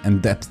history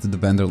and depth to the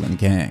Vanderlyn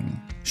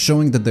gang,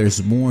 showing that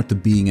there's more to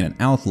being an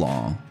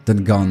outlaw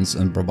than guns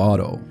and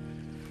bravado.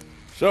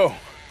 So,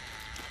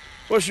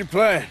 what's your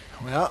plan?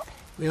 Well,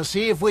 we'll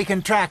see if we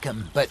can track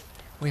him, but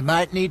we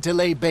might need to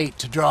lay bait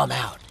to draw him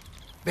out.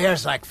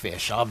 Bears like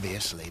fish,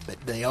 obviously, but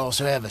they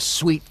also have a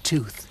sweet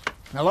tooth.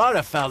 A lot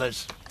of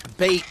fellas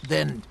bait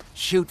then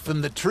shoot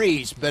from the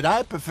trees, but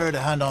I prefer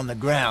to hunt on the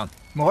ground.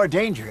 More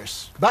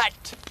dangerous,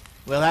 but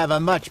we'll have a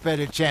much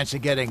better chance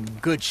of getting a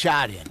good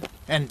shot in.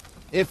 And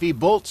if he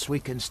bolts, we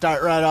can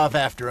start right off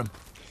after him.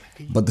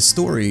 But the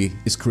story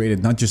is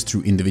created not just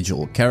through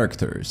individual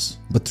characters,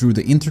 but through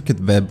the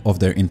intricate web of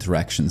their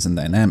interactions and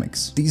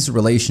dynamics. These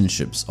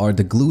relationships are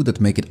the glue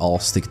that make it all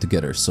stick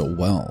together so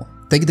well.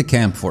 Take the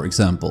camp, for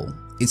example.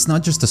 It's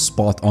not just a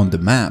spot on the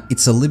map,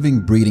 it's a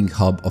living, breathing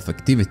hub of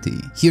activity.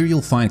 Here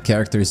you'll find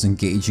characters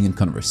engaging in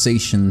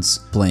conversations,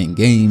 playing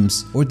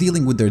games, or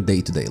dealing with their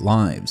day-to-day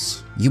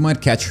lives. You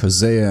might catch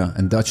Hosea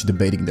and Dutch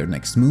debating their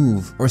next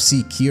move, or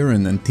see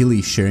Kieran and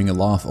Tilly sharing a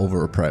laugh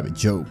over a private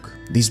joke.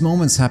 These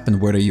moments happen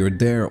whether you're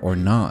there or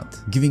not,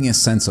 giving a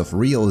sense of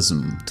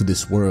realism to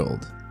this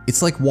world.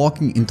 It's like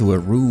walking into a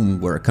room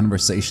where a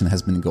conversation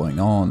has been going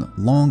on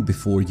long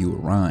before you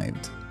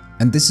arrived.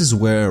 And this is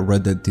where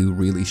Red Dead 2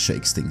 really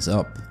shakes things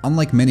up.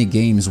 Unlike many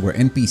games where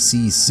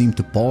NPCs seem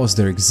to pause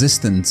their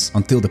existence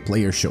until the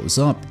player shows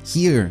up,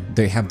 here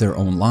they have their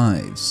own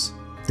lives.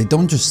 They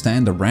don't just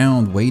stand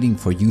around waiting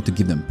for you to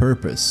give them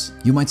purpose.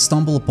 You might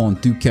stumble upon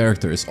two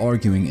characters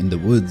arguing in the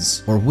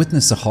woods, or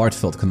witness a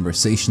heartfelt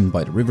conversation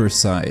by the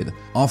riverside,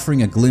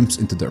 offering a glimpse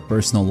into their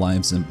personal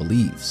lives and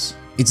beliefs.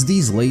 It's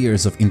these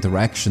layers of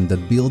interaction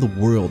that build a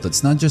world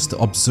that's not just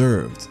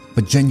observed,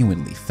 but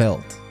genuinely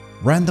felt.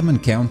 Random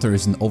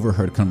encounters and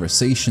overheard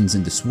conversations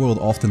in this world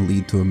often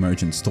lead to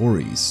emergent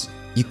stories.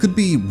 You could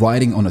be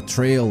riding on a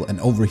trail and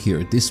overhear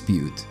a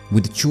dispute,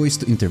 with the choice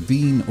to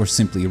intervene or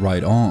simply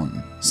ride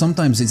on.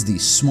 Sometimes it's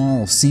these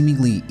small,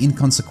 seemingly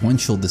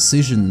inconsequential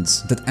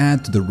decisions that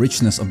add to the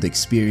richness of the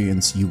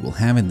experience you will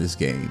have in this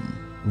game.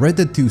 Red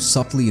Dead 2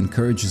 subtly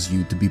encourages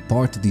you to be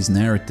part of these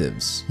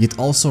narratives, yet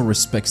also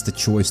respects the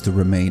choice to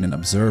remain an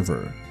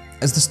observer.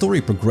 As the story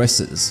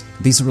progresses,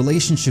 these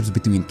relationships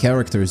between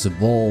characters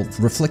evolve,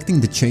 reflecting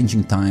the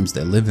changing times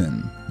they live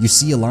in. You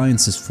see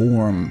alliances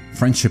form,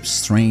 friendships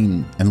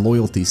strain, and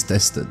loyalties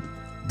tested.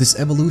 This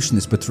evolution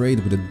is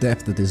portrayed with a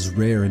depth that is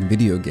rare in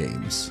video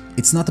games.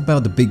 It's not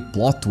about the big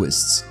plot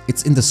twists,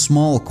 it's in the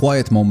small,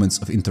 quiet moments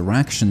of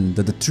interaction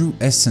that the true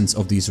essence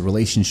of these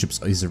relationships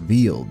is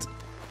revealed.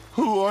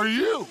 Who are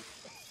you?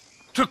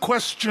 To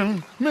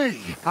question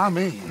me, I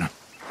mean.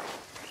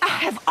 I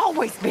have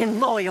always been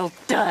loyal,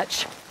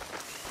 Dutch.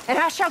 And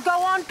I shall go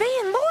on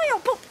being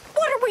loyal, but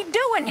what are we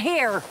doing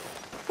here?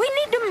 We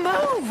need to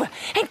move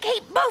and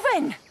keep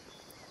moving.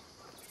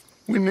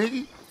 We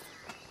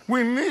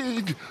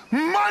need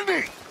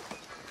money!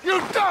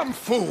 You dumb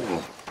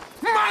fool!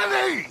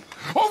 Money!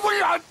 Or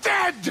we are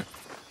dead!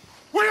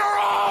 We are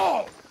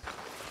all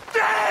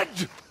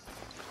dead!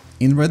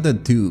 In Red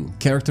Dead 2,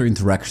 character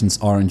interactions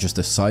aren't just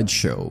a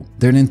sideshow,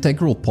 they're an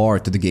integral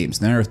part to the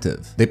game's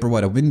narrative. They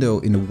provide a window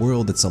in a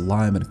world that's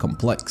alive and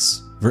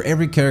complex, where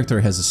every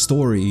character has a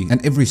story,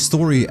 and every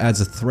story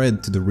adds a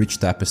thread to the rich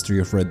tapestry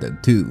of Red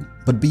Dead 2.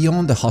 But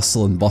beyond the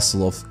hustle and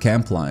bustle of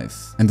camp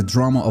life and the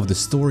drama of the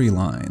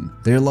storyline,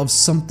 there lives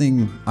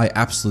something I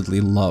absolutely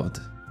loved: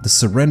 the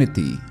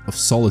serenity of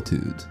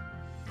solitude.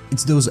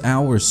 It's those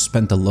hours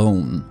spent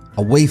alone,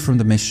 away from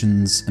the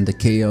missions and the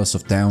chaos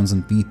of towns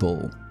and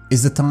people.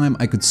 Is the time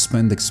I could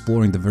spend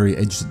exploring the very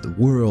edges of the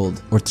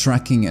world or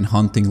tracking and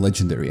hunting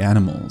legendary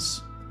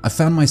animals. I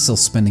found myself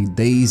spending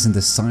days in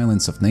the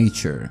silence of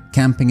nature,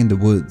 camping in the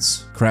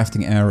woods,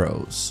 crafting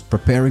arrows,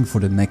 preparing for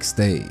the next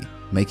day,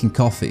 making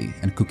coffee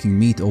and cooking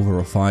meat over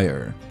a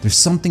fire. There's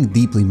something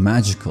deeply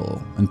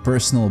magical and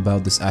personal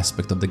about this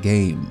aspect of the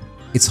game.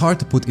 It's hard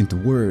to put into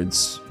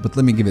words, but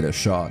let me give it a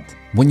shot.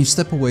 When you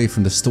step away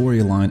from the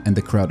storyline and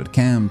the crowded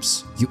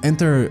camps, you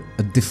enter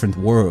a different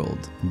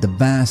world, the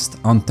vast,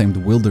 untamed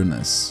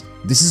wilderness.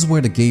 This is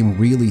where the game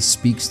really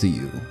speaks to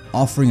you,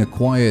 offering a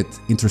quiet,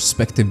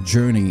 introspective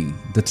journey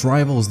that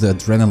rivals the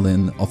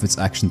adrenaline of its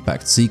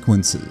action-packed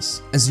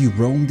sequences. As you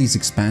roam these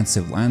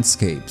expansive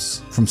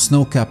landscapes, from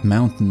snow-capped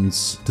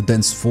mountains to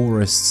dense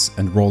forests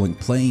and rolling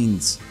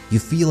plains, you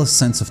feel a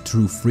sense of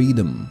true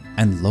freedom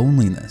and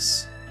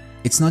loneliness.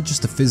 It's not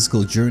just a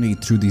physical journey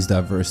through these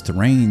diverse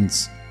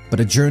terrains,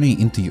 but a journey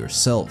into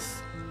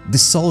yourself.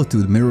 This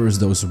solitude mirrors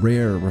those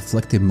rare,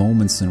 reflective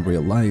moments in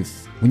real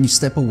life when you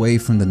step away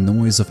from the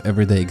noise of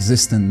everyday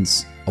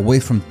existence, away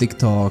from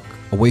TikTok,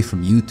 away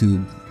from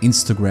YouTube,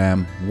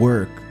 Instagram,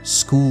 work,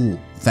 school,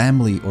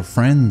 family, or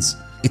friends.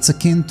 It's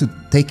akin to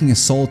taking a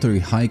solitary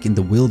hike in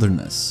the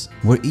wilderness,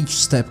 where each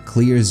step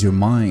clears your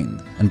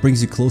mind and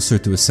brings you closer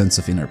to a sense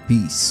of inner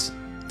peace.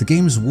 The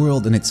game's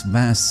world and its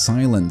vast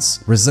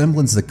silence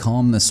resembles the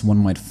calmness one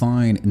might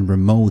find in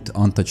remote,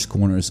 untouched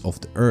corners of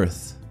the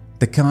earth.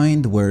 The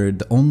kind where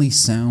the only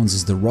sounds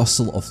is the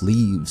rustle of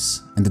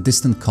leaves and the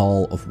distant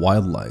call of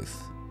wildlife.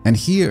 And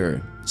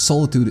here,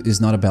 solitude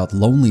is not about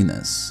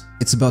loneliness,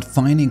 it's about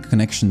finding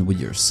connection with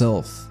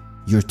yourself,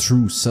 your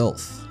true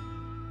self.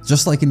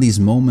 Just like in these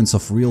moments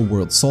of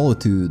real-world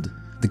solitude,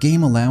 the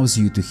game allows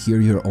you to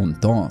hear your own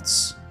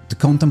thoughts, to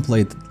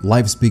contemplate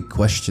life's big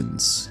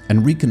questions,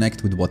 and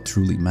reconnect with what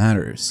truly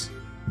matters.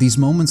 These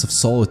moments of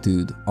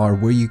solitude are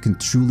where you can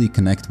truly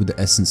connect with the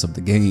essence of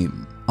the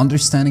game,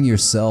 understanding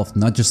yourself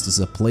not just as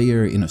a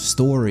player in a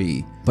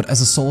story, but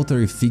as a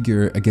solitary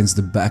figure against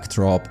the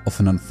backdrop of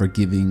an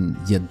unforgiving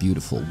yet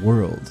beautiful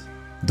world.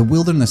 The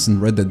wilderness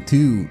in Red Dead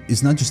 2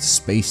 is not just a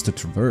space to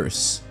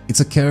traverse, it's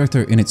a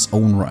character in its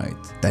own right,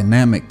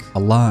 dynamic,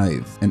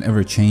 alive, and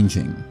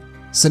ever-changing.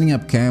 Setting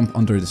up camp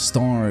under the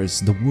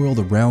stars, the world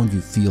around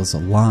you feels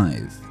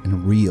alive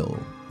and real.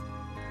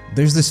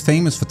 There's this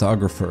famous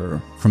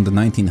photographer from the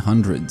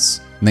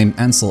 1900s named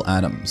Ansel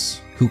Adams,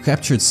 who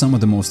captured some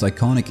of the most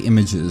iconic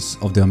images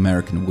of the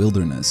American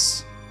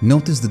wilderness.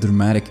 Notice the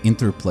dramatic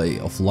interplay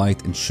of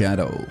light and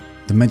shadow,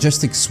 the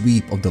majestic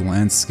sweep of the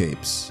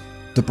landscapes,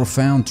 the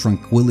profound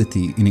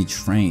tranquility in each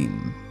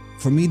frame.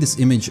 For me, this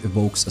image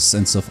evokes a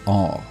sense of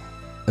awe,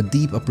 a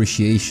deep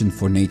appreciation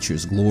for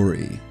nature's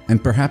glory,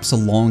 and perhaps a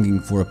longing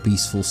for a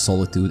peaceful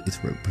solitude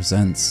it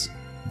represents.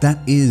 That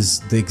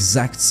is the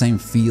exact same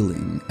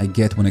feeling I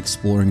get when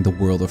exploring the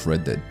world of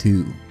Red Dead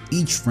 2.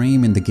 Each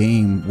frame in the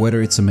game,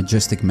 whether it's a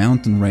majestic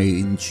mountain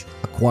range,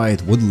 a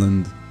quiet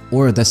woodland,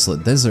 or a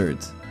desolate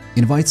desert,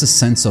 invites a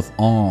sense of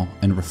awe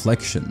and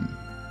reflection,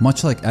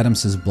 much like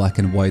Adams's black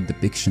and white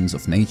depictions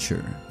of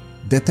nature.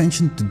 The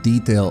attention to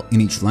detail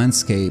in each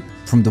landscape,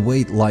 from the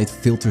way light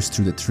filters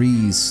through the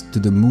trees to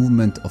the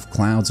movement of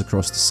clouds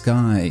across the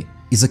sky,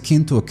 is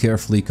akin to a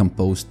carefully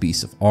composed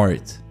piece of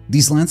art.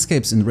 These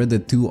landscapes in Red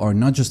Dead 2 are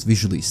not just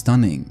visually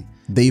stunning,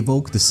 they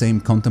evoke the same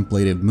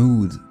contemplative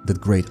mood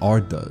that great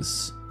art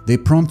does. They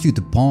prompt you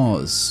to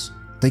pause,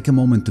 take a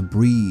moment to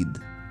breathe,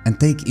 and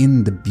take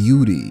in the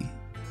beauty,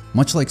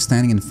 much like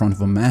standing in front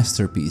of a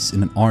masterpiece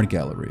in an art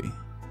gallery.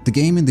 The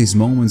game in these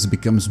moments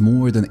becomes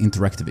more than an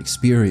interactive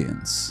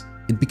experience.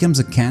 It becomes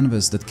a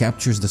canvas that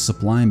captures the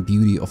sublime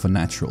beauty of a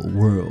natural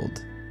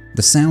world.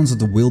 The sounds of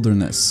the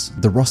wilderness,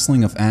 the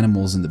rustling of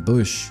animals in the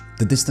bush,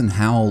 the distant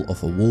howl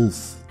of a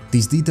wolf,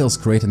 these details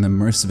create an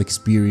immersive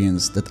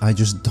experience that I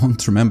just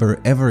don't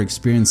remember ever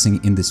experiencing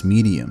in this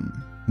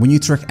medium. When you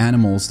track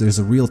animals, there's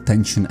a real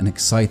tension and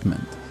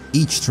excitement.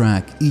 Each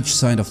track, each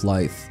sign of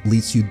life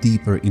leads you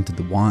deeper into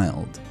the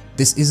wild.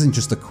 This isn't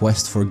just a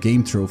quest for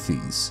game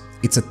trophies,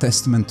 it's a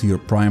testament to your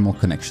primal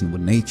connection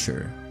with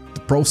nature.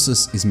 The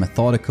process is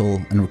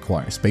methodical and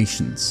requires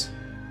patience.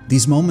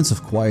 These moments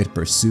of quiet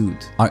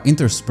pursuit are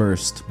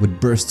interspersed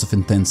with bursts of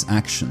intense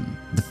action,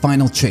 the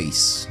final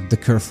chase, the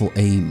careful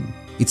aim.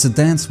 It's a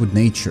dance with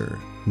nature,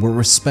 where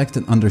respect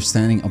and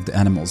understanding of the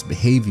animal's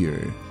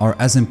behavior are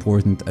as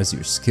important as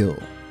your skill.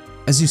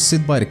 As you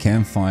sit by the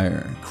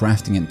campfire,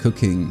 crafting and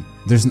cooking,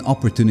 there's an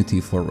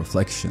opportunity for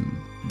reflection.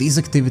 These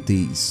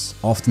activities,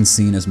 often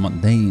seen as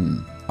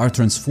mundane, are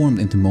transformed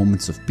into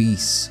moments of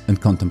peace and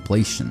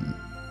contemplation.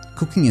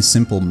 Cooking a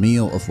simple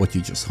meal of what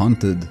you just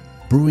hunted,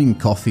 brewing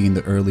coffee in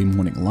the early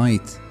morning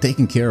light,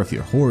 taking care of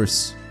your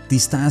horse,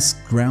 these tasks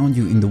ground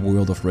you in the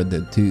world of Red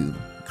Dead 2,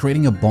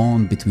 creating a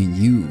bond between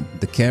you,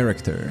 the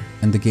character,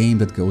 and the game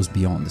that goes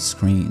beyond the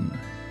screen.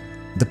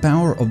 The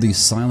power of these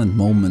silent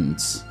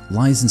moments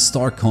lies in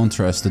stark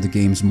contrast to the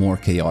game's more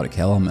chaotic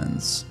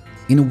elements.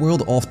 In a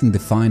world often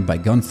defined by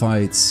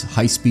gunfights,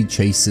 high-speed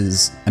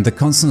chases, and the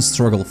constant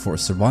struggle for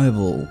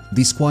survival,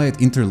 these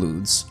quiet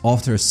interludes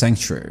offer a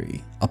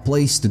sanctuary, a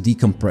place to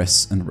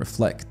decompress and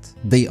reflect.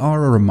 They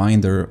are a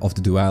reminder of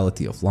the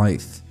duality of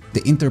life,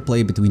 the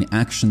interplay between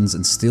actions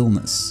and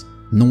stillness,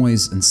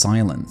 noise and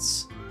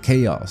silence,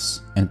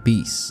 chaos and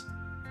peace.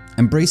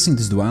 Embracing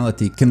this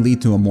duality can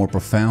lead to a more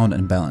profound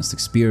and balanced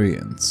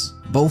experience,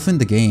 both in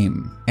the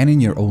game and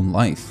in your own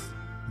life.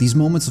 These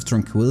moments of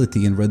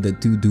tranquility in Red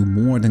Dead 2 do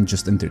more than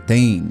just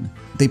entertain.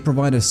 They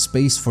provide a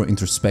space for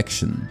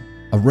introspection,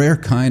 a rare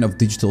kind of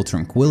digital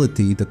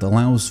tranquility that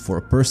allows for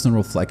a personal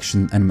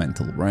reflection and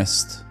mental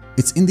rest.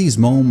 It's in these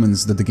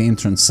moments that the game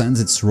transcends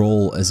its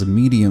role as a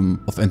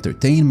medium of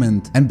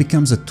entertainment and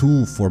becomes a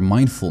tool for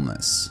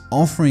mindfulness,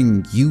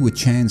 offering you a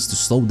chance to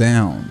slow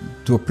down,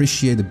 to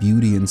appreciate the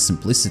beauty and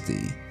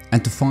simplicity,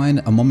 and to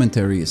find a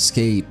momentary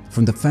escape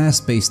from the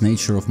fast-paced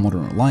nature of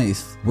modern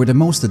life, where the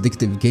most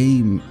addictive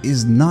game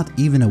is not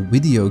even a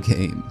video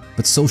game,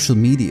 but social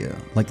media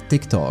like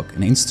TikTok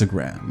and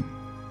Instagram.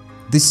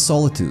 This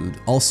solitude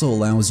also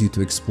allows you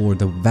to explore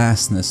the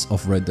vastness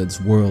of Red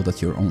Dead's world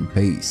at your own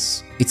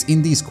pace. It's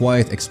in these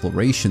quiet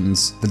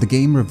explorations that the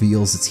game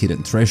reveals its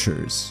hidden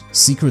treasures,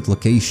 secret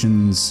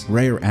locations,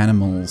 rare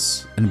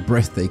animals, and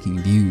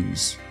breathtaking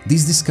views.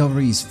 These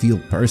discoveries feel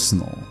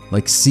personal,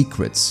 like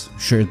secrets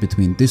shared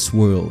between this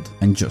world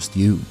and just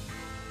you.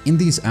 In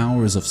these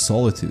hours of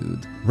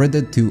solitude, Red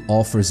Dead 2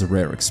 offers a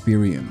rare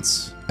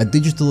experience, a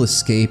digital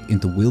escape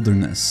into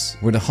wilderness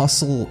where the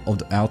hustle of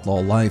the outlaw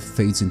life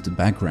fades into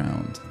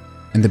background,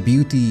 and the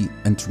beauty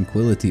and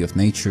tranquility of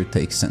nature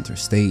takes center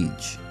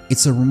stage.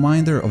 It's a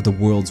reminder of the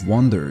world's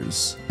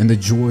wonders and the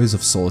joys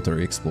of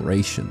solitary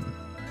exploration.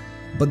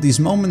 But these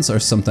moments are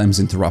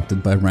sometimes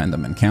interrupted by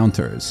random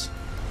encounters.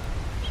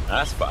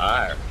 Nice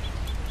fire.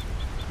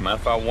 Mind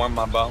if I warm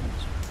my bones?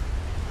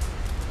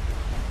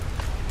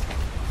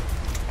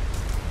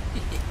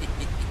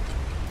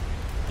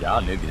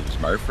 Y'all niggas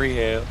Murphy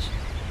Hills.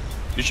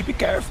 You should be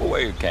careful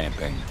where you're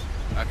camping.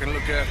 I can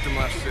look after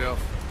myself.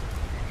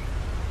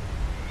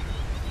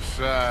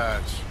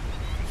 Besides,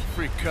 it's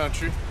free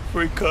country.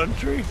 Free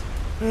country?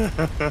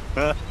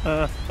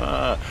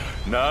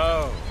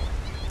 No.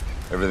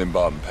 Everything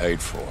bought and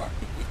paid for.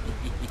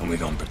 And we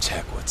don't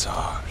protect what's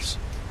ours.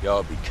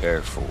 Y'all be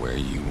careful where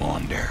you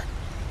wander.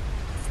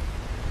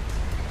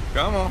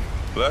 Come on,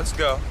 let's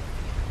go.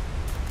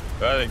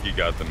 I think you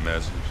got the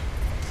message.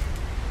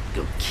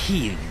 Go kill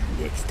you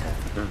next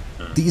time.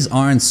 These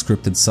aren't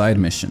scripted side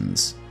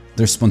missions.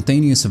 They're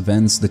spontaneous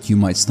events that you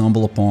might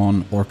stumble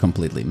upon or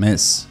completely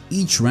miss.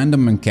 Each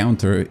random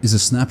encounter is a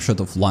snapshot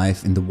of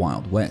life in the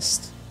Wild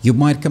West. You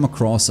might come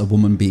across a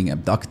woman being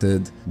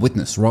abducted,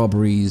 witness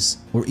robberies,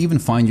 or even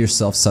find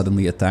yourself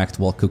suddenly attacked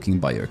while cooking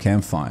by your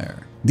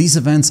campfire. These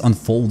events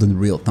unfold in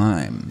real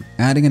time,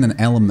 adding an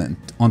element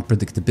of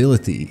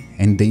unpredictability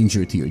and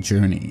danger to your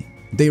journey.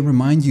 They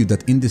remind you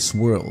that in this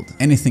world,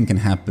 anything can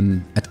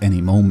happen at any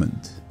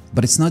moment.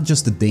 But it's not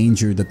just the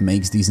danger that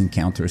makes these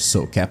encounters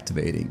so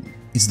captivating.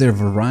 It's their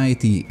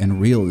variety and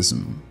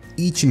realism.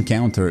 Each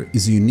encounter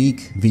is a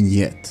unique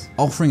vignette,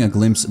 offering a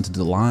glimpse into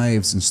the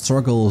lives and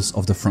struggles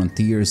of the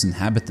frontier's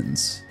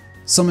inhabitants.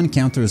 Some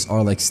encounters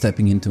are like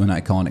stepping into an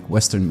iconic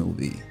Western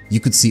movie. You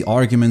could see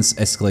arguments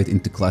escalate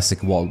into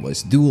classic Wild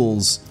West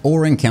duels,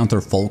 or encounter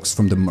folks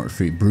from the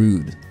Murphy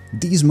Brood.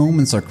 These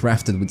moments are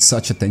crafted with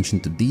such attention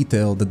to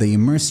detail that they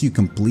immerse you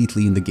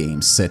completely in the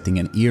game's setting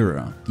and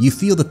era. You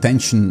feel the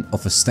tension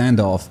of a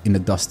standoff in a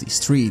dusty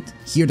street,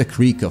 hear the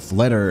creak of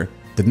leather,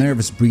 the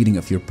nervous breathing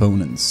of your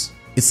opponents.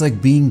 It's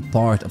like being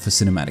part of a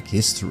cinematic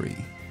history.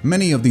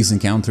 Many of these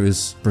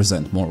encounters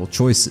present moral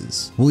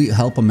choices. Will you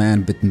help a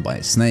man bitten by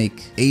a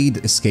snake?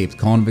 Aid escaped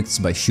convicts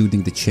by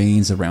shooting the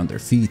chains around their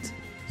feet?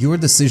 Your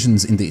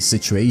decisions in these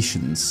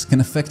situations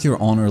can affect your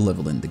honor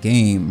level in the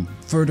game,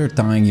 further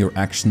tying your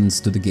actions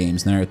to the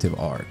game's narrative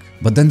arc.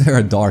 But then there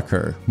are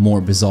darker,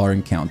 more bizarre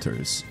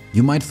encounters.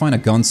 You might find a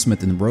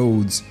gunsmith in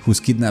Rhodes who's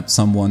kidnapped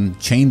someone,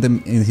 chained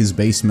them in his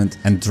basement,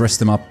 and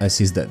dressed him up as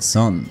his dead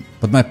son.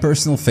 But my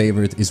personal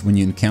favorite is when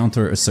you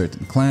encounter a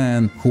certain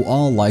clan who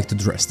all like to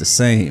dress the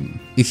same.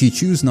 If you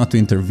choose not to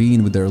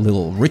intervene with their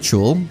little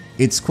ritual,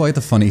 it's quite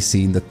a funny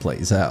scene that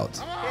plays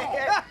out.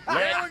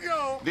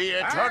 The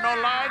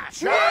eternal light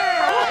shine!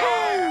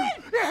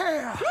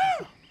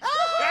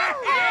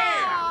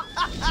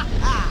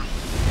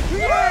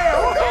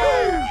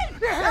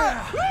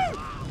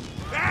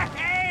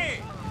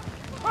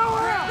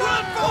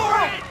 Run for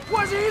it!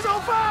 He's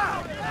on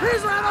fire!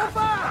 He's right on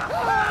fire!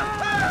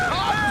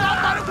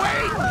 Somebody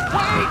wait!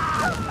 Wait!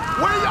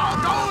 Where y'all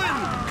going?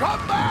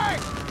 Come back!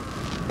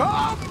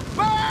 Come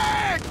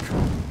back!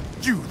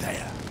 You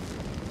there.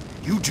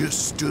 You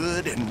just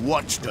stood and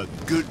watched a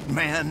good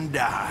man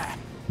die.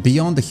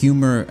 Beyond the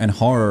humor and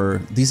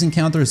horror, these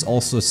encounters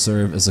also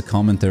serve as a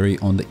commentary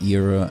on the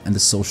era and the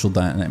social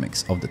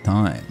dynamics of the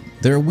time.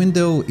 They're a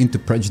window into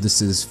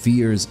prejudices,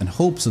 fears, and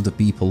hopes of the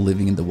people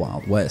living in the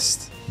Wild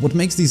West. What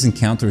makes these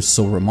encounters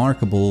so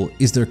remarkable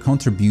is their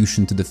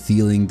contribution to the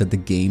feeling that the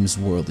game's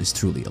world is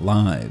truly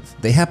alive.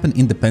 They happen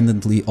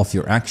independently of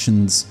your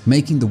actions,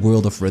 making the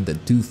world of Red Dead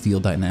 2 feel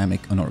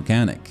dynamic and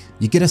organic.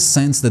 You get a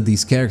sense that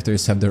these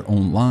characters have their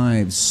own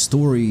lives,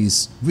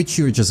 stories, which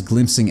you're just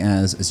glimpsing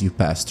as you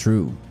pass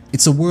through.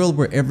 It's a world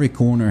where every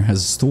corner has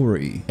a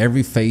story,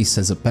 every face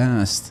has a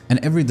past, and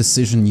every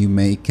decision you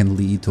make can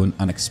lead to an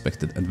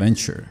unexpected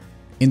adventure.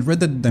 In Red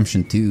Dead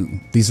Redemption 2,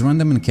 these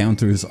random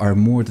encounters are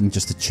more than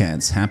just a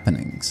chance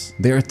happenings.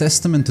 They are a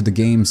testament to the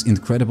game's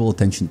incredible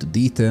attention to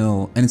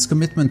detail and its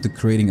commitment to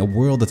creating a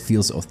world that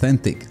feels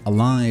authentic,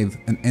 alive,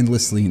 and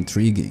endlessly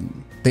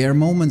intriguing. They are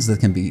moments that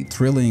can be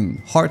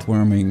thrilling,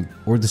 heartwarming,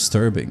 or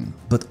disturbing,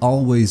 but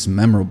always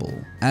memorable,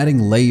 adding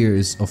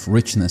layers of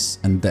richness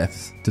and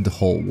depth to the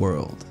whole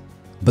world.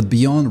 But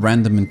beyond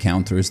random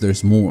encounters,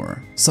 there's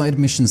more. Side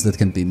missions that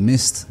can be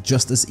missed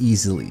just as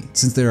easily,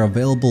 since they're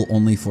available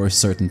only for a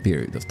certain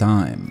period of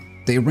time.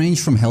 They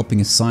range from helping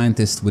a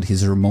scientist with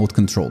his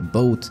remote-controlled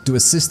boat to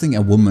assisting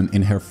a woman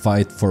in her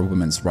fight for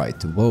women's right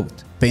to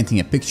vote, painting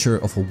a picture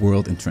of a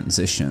world in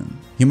transition.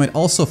 You might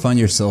also find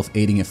yourself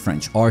aiding a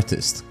French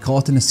artist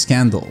caught in a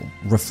scandal,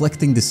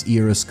 reflecting this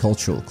era's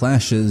cultural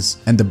clashes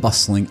and the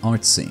bustling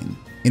art scene.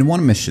 In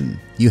one mission,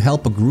 you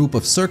help a group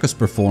of circus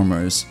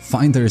performers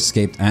find their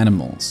escaped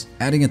animals,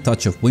 adding a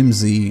touch of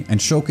whimsy and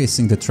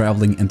showcasing the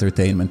traveling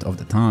entertainment of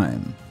the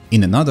time.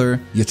 In another,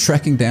 you're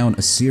tracking down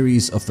a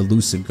series of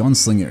elusive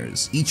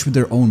gunslingers, each with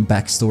their own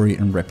backstory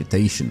and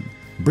reputation,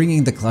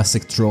 bringing the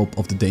classic trope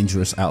of the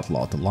dangerous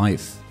outlaw to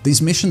life.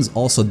 These missions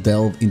also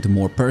delve into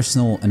more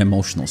personal and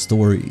emotional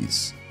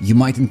stories. You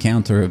might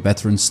encounter a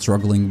veteran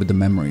struggling with the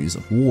memories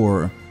of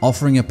war,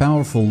 offering a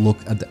powerful look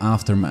at the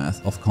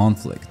aftermath of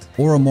conflict,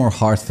 or a more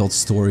heartfelt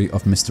story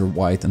of Mr.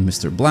 White and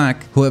Mr.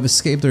 Black who have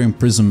escaped their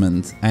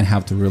imprisonment and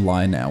have to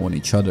rely now on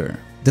each other.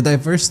 The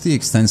diversity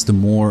extends to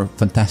more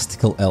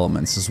fantastical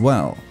elements as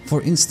well.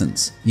 For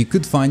instance, you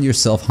could find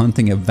yourself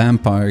hunting a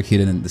vampire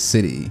hidden in the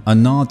city, a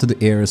nod to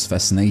the era's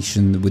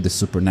fascination with the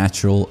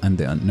supernatural and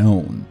the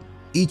unknown.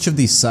 Each of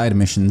these side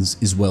missions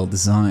is well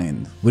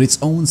designed, with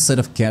its own set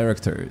of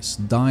characters,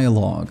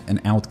 dialogue, and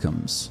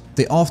outcomes.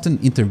 They often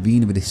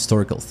intervene with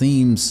historical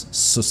themes,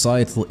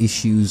 societal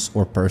issues,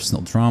 or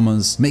personal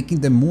dramas,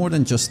 making them more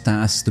than just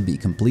tasks to be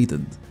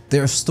completed. They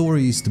are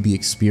stories to be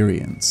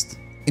experienced.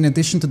 In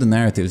addition to the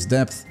narrative's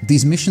depth,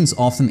 these missions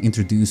often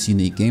introduce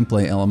unique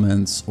gameplay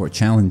elements or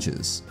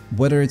challenges.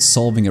 Whether it's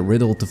solving a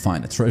riddle to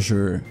find a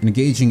treasure,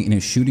 engaging in a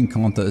shooting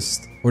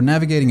contest, or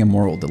navigating a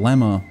moral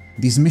dilemma,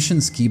 these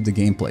missions keep the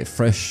gameplay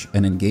fresh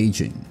and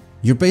engaging.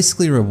 You're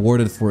basically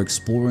rewarded for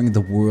exploring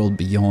the world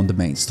beyond the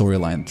main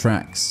storyline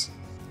tracks.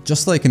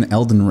 Just like in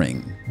Elden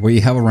Ring, where you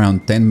have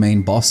around 10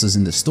 main bosses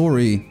in the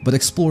story, but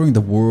exploring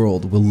the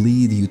world will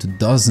lead you to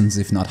dozens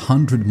if not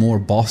 100 more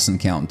boss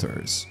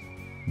encounters.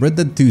 Red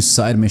Dead 2's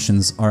side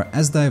missions are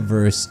as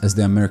diverse as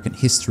the American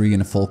history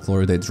and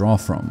folklore they draw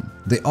from.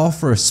 They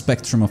offer a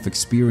spectrum of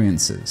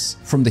experiences,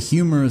 from the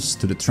humorous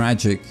to the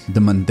tragic, the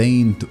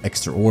mundane to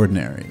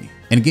extraordinary.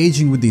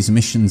 Engaging with these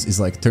missions is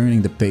like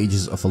turning the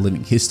pages of a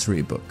living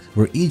history book,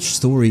 where each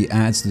story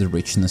adds to the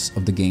richness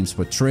of the game's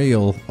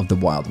portrayal of the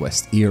Wild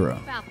West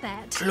era.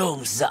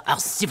 Clothes are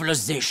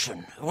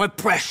civilization,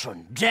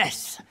 repression,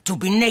 death. To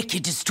be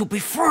naked is to be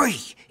free,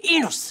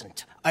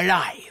 innocent,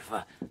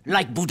 alive.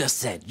 Like Buddha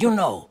said, you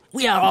know,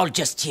 we are all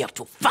just here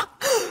to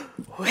fuck.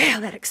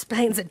 Well, that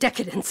explains the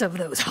decadence of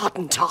those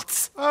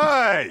Hottentots.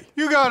 Hey,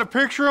 you got a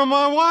picture of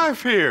my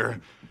wife here,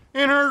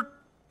 in her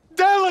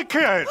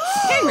delicates.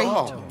 Henry,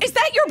 is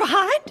that your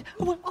behind?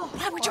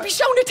 Why would you be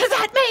showing it to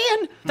that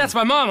man? That's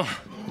my mama.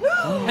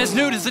 As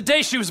nude as the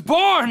day she was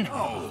born.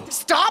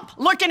 Stop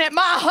looking at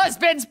my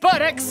husband's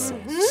buttocks.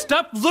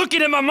 Stop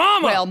looking at my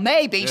mama. Well,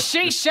 maybe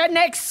she shouldn't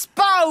have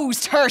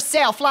exposed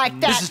herself like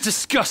that. This is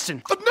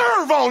disgusting. The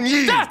nerve on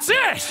you. That's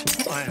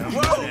it.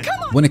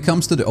 When it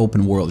comes to the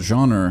open world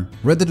genre,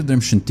 Red Dead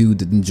Redemption 2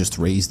 didn't just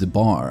raise the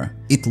bar,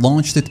 it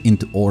launched it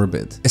into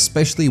orbit,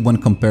 especially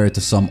when compared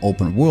to some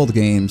open world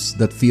games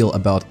that feel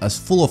about as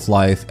full of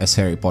life as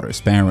Harry Potter's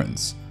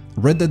parents.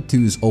 Red Dead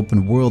 2's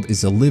open world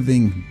is a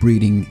living,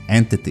 breathing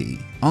entity.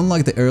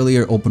 Unlike the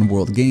earlier open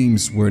world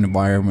games where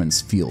environments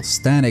feel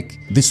static,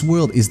 this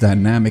world is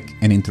dynamic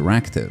and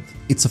interactive.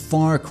 It's a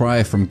far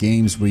cry from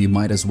games where you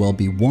might as well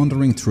be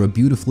wandering through a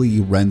beautifully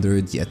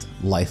rendered yet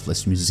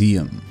lifeless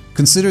museum.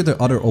 Consider the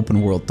other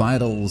open world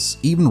titles,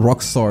 even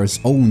Rockstar's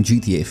own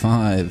GTA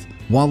 5.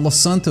 While Los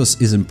Santos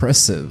is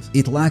impressive,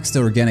 it lacks the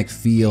organic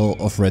feel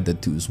of Red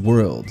Dead 2's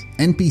world.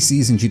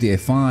 NPCs in GTA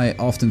 5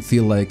 often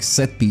feel like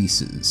set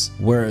pieces,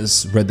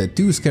 whereas Red Dead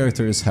 2's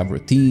characters have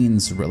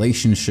routines,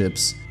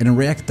 relationships, and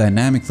react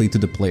dynamically to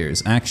the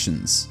player's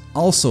actions.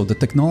 Also, the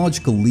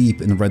technological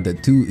leap in Red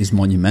Dead 2 is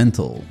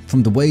monumental.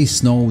 From the way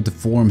snow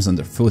deforms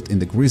underfoot in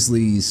the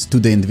Grizzlies, to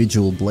the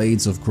individual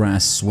blades of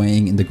grass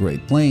swaying in the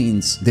Great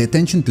Plains, the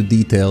attention to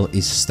detail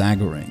is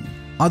staggering.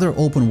 Other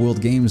open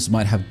world games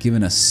might have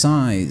given us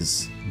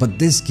size, but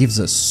this gives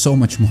us so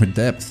much more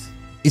depth.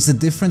 It's the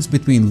difference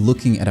between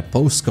looking at a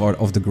postcard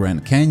of the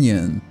Grand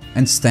Canyon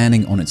and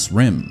standing on its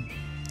rim.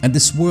 And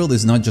this world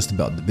is not just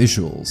about the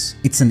visuals,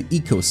 it's an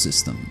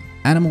ecosystem.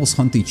 Animals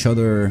hunt each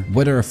other,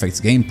 weather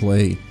affects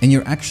gameplay, and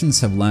your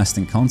actions have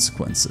lasting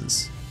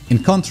consequences.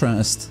 In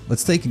contrast,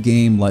 let's take a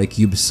game like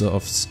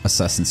Ubisoft's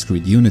Assassin's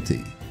Creed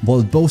Unity.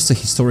 While it boasts a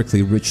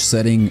historically rich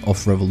setting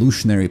of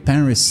revolutionary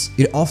Paris,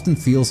 it often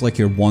feels like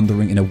you're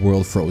wandering in a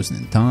world frozen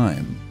in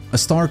time. A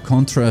stark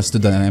contrast to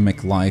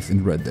dynamic life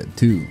in Red Dead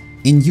 2.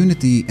 In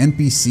Unity,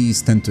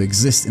 NPCs tend to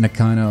exist in a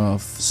kind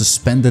of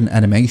suspended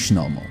animation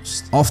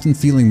almost, often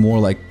feeling more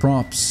like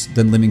props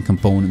than living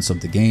components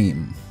of the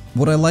game.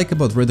 What I like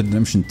about Red Dead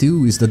Redemption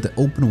 2 is that the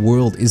open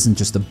world isn't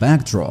just a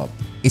backdrop,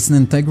 it's an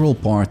integral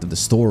part of the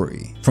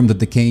story. From the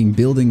decaying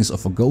buildings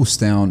of a ghost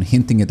town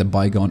hinting at a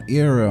bygone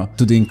era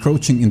to the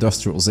encroaching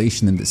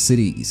industrialization in the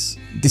cities.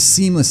 This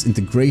seamless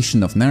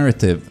integration of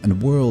narrative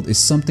and world is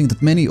something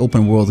that many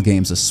open world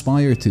games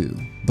aspire to,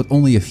 but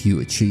only a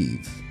few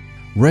achieve.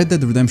 Red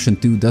Dead Redemption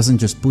 2 doesn't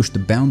just push the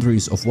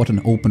boundaries of what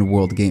an open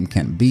world game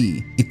can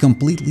be, it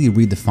completely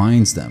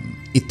redefines them.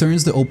 It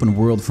turns the open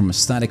world from a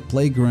static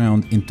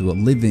playground into a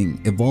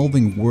living,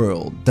 evolving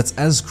world that's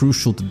as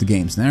crucial to the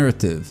game's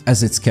narrative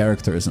as its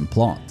characters and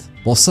plot.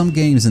 While some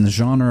games in the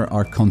genre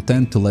are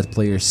content to let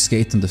players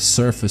skate on the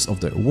surface of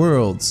their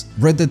worlds,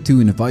 Red Dead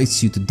 2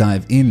 invites you to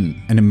dive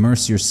in and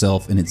immerse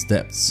yourself in its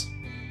depths.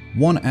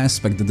 One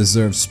aspect that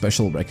deserves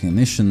special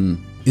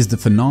recognition is the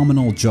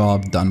phenomenal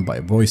job done by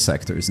voice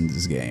actors in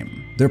this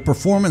game. Their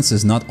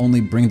performances not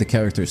only bring the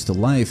characters to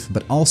life,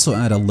 but also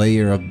add a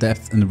layer of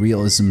depth and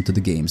realism to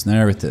the game's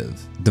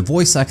narrative. The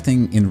voice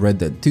acting in Red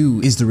Dead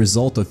 2 is the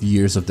result of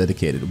years of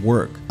dedicated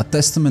work, a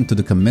testament to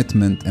the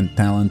commitment and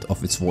talent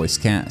of its voice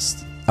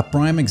cast. A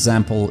prime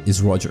example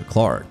is Roger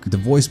Clark, the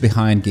voice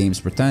behind game's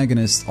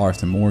protagonist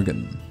Arthur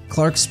Morgan.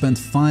 Clark spent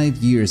 5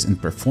 years in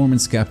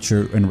performance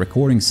capture and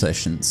recording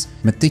sessions,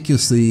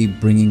 meticulously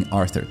bringing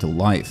Arthur to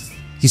life.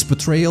 His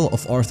portrayal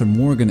of Arthur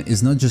Morgan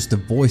is not just the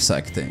voice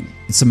acting,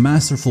 it's a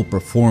masterful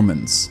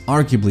performance,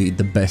 arguably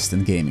the best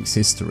in gaming's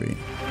history.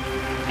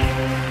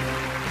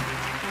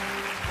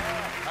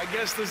 I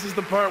guess this is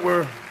the part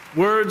where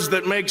words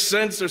that make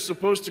sense are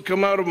supposed to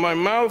come out of my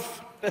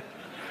mouth.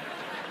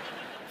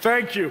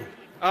 Thank you.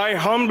 I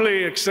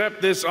humbly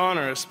accept this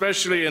honor,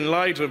 especially in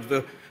light of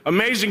the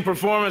amazing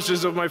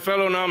performances of my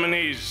fellow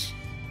nominees.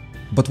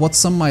 But what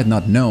some might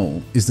not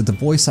know is that the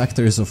voice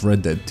actors of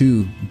Red Dead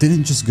 2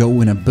 didn't just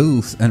go in a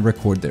booth and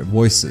record their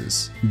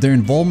voices. Their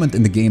involvement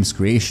in the game's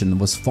creation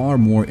was far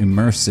more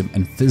immersive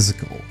and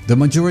physical. The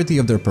majority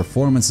of their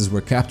performances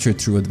were captured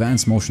through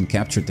advanced motion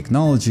capture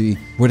technology,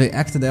 where they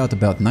acted out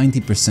about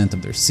 90%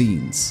 of their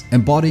scenes,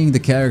 embodying the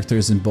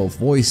characters in both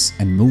voice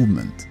and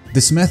movement.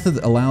 This method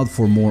allowed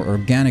for more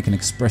organic and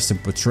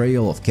expressive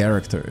portrayal of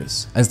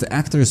characters, as the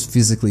actors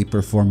physically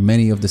performed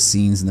many of the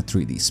scenes in a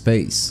 3D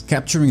space,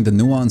 capturing the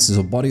nuances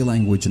of body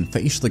language and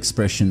facial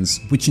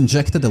expressions, which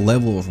injected a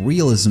level of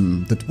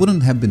realism that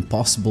wouldn't have been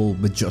possible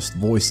with just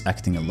voice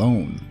acting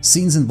alone.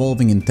 Scenes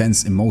involving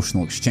intense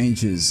emotional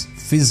exchanges,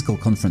 physical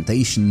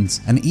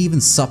confrontations, and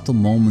even subtle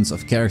moments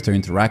of character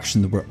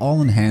interaction were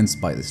all enhanced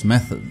by this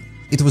method.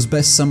 It was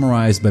best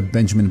summarized by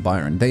Benjamin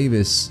Byron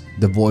Davis,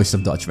 the voice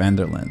of Dutch van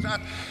der Linde.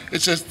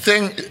 It's a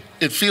thing,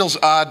 it feels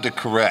odd to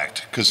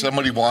correct, because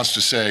somebody wants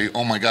to say,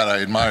 oh my God,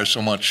 I admire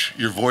so much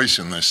your voice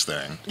in this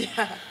thing.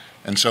 Yeah.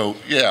 And so,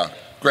 yeah,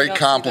 great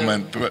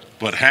compliment,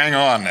 but hang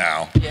on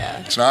now.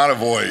 Yeah. It's not a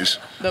voice,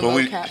 The but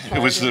vocab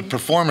it was the part.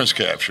 performance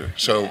capture.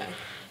 So,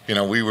 you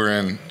know, we were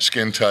in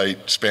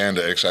skin-tight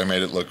spandex. I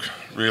made it look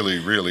really,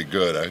 really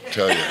good, I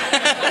tell you.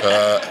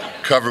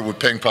 Covered with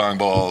ping pong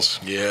balls.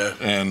 Yeah.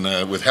 And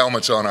with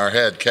helmets on our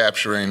head,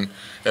 capturing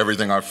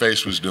everything our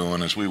face was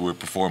doing as we were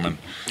performing.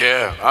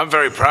 Yeah, I'm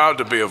very proud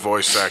to be a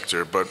voice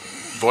actor, but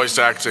voice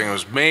acting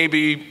was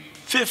maybe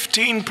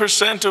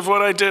 15% of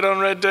what I did on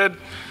Red Dead.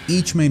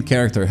 Each main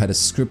character had a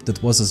script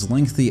that was as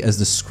lengthy as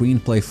the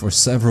screenplay for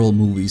several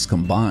movies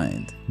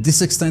combined.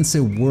 This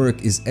extensive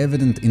work is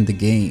evident in the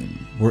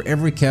game, where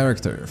every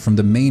character, from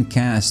the main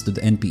cast to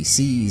the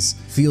NPCs,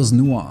 feels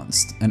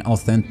nuanced and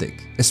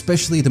authentic,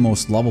 especially the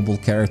most lovable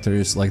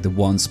characters like the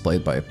ones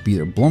played by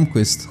Peter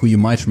Blomqvist, who you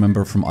might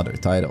remember from other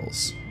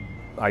titles.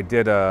 I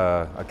did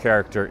a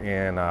character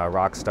in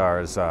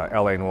Rockstar's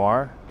L.A.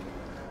 Noire.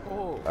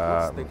 Oh,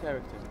 what's the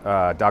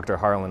character? Dr.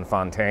 Harlan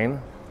Fontaine.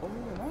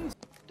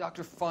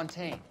 Dr.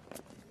 Fontaine,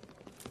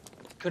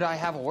 could I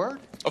have a word?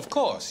 Of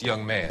course,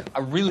 young man. I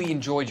really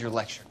enjoyed your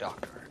lecture,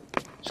 Doctor.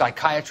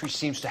 Psychiatry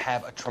seems to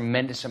have a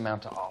tremendous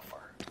amount to offer.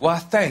 Why,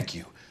 thank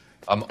you.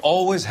 I'm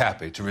always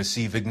happy to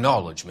receive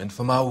acknowledgement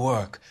for my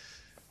work.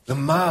 The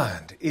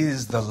mind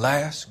is the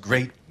last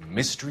great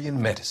mystery in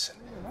medicine.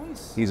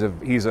 He's a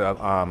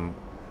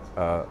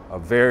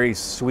very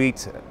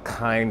sweet,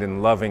 kind,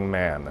 and loving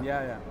man.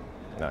 Yeah.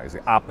 No, he's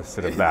the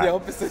opposite of that. The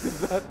opposite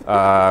of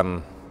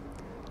that.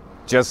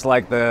 Just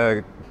like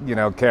the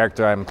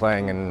character I'm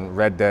playing in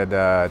Red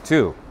Dead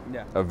 2.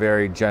 Yeah. A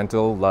very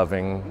gentle,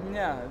 loving,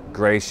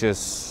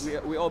 gracious.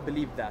 We all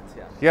believe that,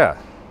 yeah. Yeah,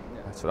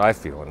 that's what I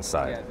feel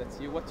inside. Yeah, that's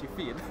what you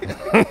feel.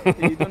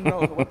 You don't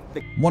know what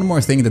the... One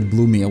more thing that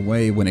blew me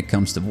away when it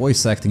comes to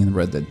voice acting in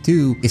Red Dead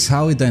 2 is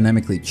how it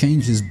dynamically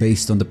changes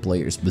based on the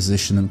player's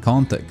position and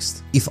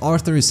context. If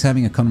Arthur is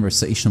having a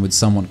conversation with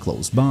someone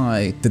close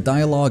by, the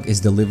dialogue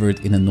is delivered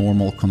in a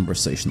normal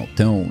conversational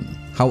tone.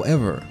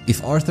 However,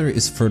 if Arthur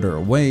is further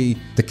away,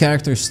 the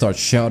character starts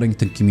shouting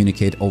to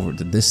communicate over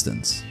the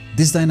distance.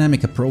 This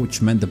dynamic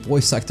approach meant the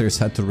voice actors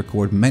had to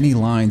record many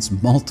lines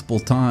multiple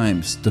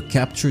times to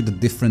capture the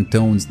different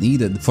tones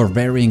needed for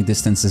varying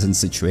distances and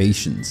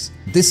situations.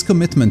 This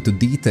commitment to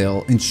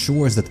detail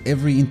ensures that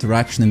every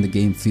interaction in the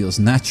game feels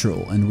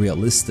natural and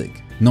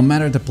realistic, no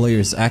matter the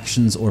player's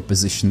actions or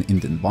position in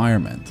the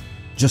environment.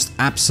 Just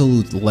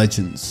absolute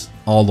legends,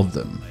 all of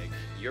them.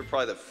 you're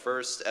probably the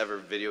first ever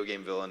video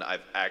game villain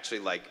I've actually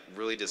like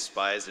really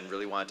despised and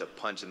really wanted to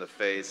punch in the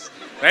face.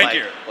 Thank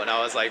you. When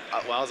I was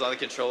on the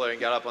controller and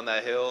got up on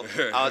that hill,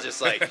 I was just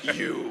like,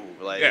 you.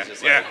 Like, Yeah, it's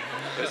just yeah. like,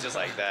 it was just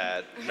like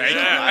that. Thank you.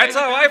 That's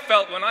how I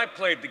felt when I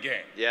played the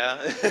game. Yeah?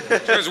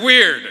 It was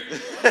weird.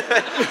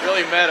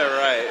 Really meta,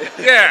 right?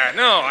 Yeah,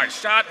 no, I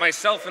shot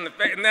myself in the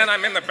face, and then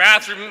I'm in the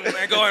bathroom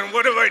and going,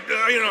 what do I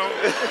do, you know?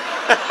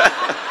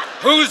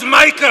 Who's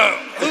Micah?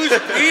 Who's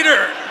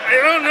Peter? I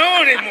don't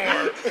know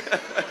anymore.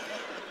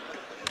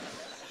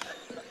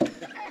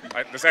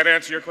 Does that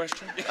answer your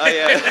question? Oh,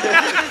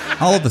 yeah.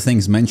 All of the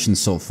things mentioned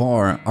so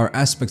far are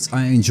aspects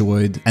I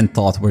enjoyed and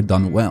thought were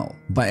done well.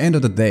 By end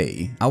of the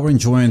day, our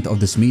enjoyment of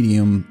this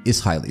medium is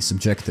highly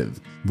subjective.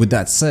 With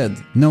that said,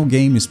 no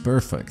game is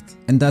perfect,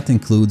 and that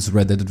includes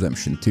Red Dead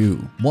Redemption 2.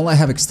 While I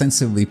have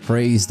extensively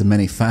praised the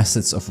many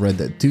facets of Red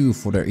Dead 2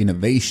 for their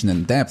innovation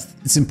and depth,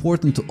 it's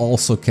important to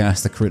also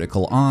cast a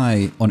critical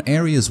eye on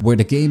areas where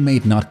the game may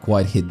not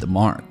quite hit the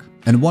mark.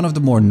 And one of the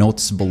more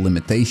noticeable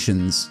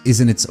limitations is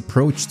in its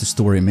approach to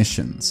story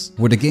missions,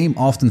 where the game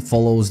often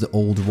follows the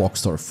old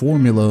Rockstar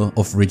formula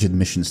of rigid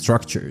mission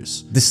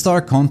structures. This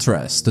stark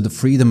contrast to the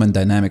freedom and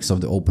dynamics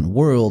of the open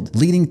world,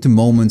 leading to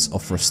moments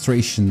of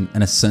frustration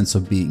and a sense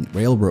of being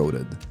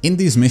railroaded. In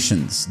these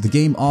missions, the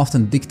game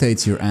often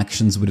dictates your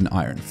actions with an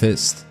iron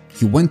fist.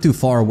 You went too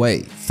far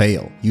away,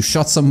 fail. You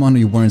shot someone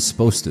you weren't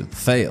supposed to,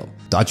 fail.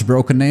 Dodge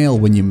broke a nail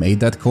when you made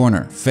that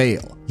corner,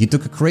 fail. You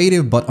took a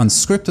creative but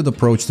unscripted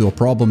approach to a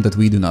problem that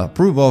we do not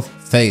approve of,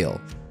 fail.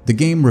 The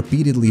game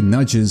repeatedly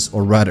nudges,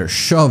 or rather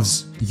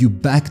shoves, you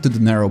back to the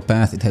narrow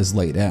path it has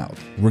laid out,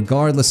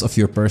 regardless of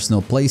your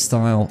personal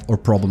playstyle or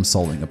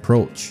problem-solving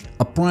approach.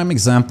 A prime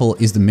example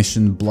is the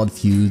mission Blood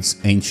Feuds,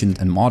 Ancient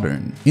and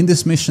Modern. In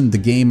this mission, the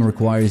game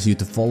requires you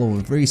to follow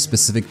a very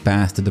specific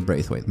path to the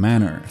Braithwaite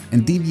Manor,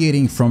 and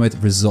deviating from it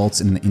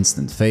results in an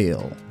instant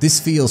fail. This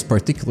feels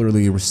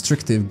particularly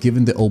restrictive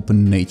given the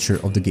open nature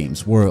of the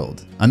game's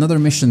world. Another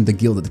mission, the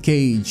Gilded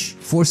Cage,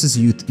 forces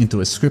you into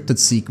a scripted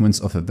sequence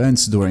of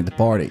events during the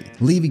party,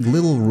 leaving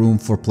little room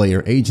for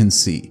player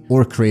agency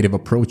or creative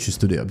approaches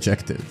to the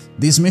objective.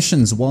 These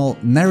missions, while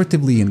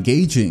narratively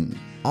engaging,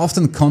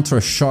 often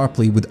contrast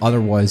sharply with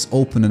otherwise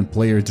open and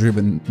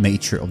player-driven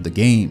nature of the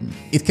game.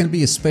 It can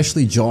be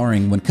especially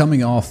jarring when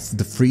coming off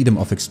the freedom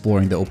of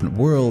exploring the open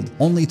world,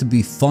 only to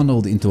be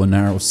funneled into a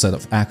narrow set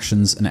of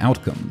actions and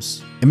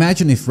outcomes.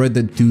 Imagine if Red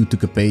Dead 2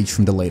 took a page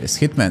from the latest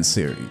Hitman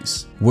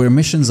series, where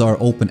missions are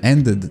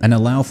open-ended and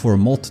allow for a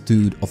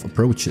multitude of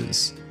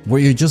approaches, where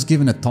you're just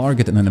given a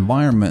target and an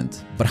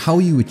environment, but how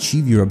you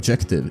achieve your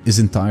objective is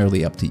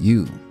entirely up to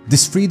you.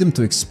 This freedom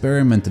to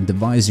experiment and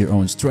devise your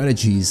own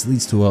strategies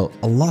leads to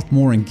a lot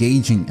more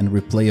engaging and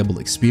replayable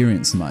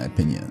experience in my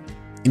opinion.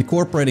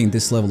 Incorporating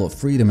this level of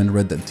freedom in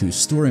Red Dead 2's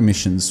story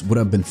missions would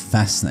have been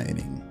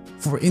fascinating.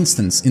 For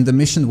instance, in the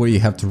mission where you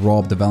have to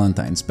rob the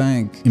Valentine's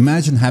Bank,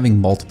 imagine having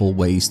multiple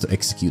ways to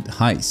execute the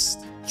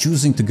heist.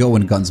 Choosing to go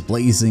in guns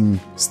blazing,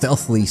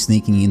 stealthily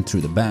sneaking in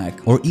through the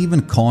back, or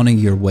even conning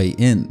your way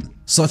in.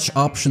 Such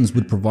options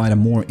would provide a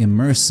more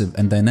immersive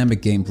and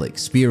dynamic gameplay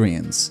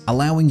experience,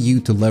 allowing you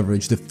to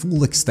leverage the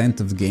full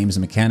extent of the game's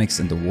mechanics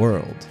and the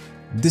world.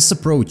 This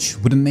approach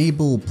would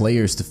enable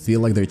players to feel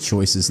like their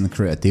choices and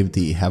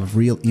creativity have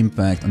real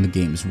impact on the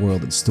game's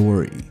world and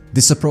story.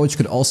 This approach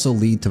could also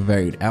lead to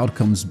varied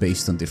outcomes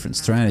based on different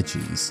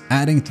strategies,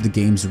 adding to the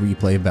game's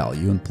replay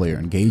value and player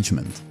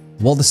engagement.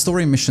 While the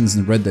story missions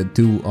in Red Dead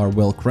 2 are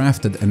well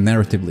crafted and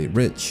narratively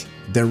rich,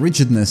 their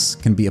rigidness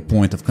can be a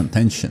point of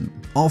contention.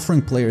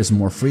 Offering players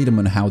more freedom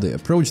on how they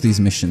approach these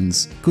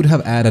missions could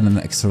have added an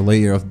extra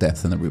layer of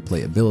depth and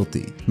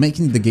replayability,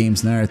 making the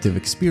game's narrative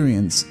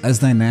experience as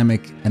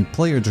dynamic and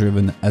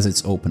player-driven as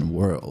its open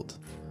world.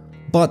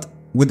 But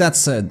with that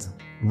said,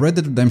 Red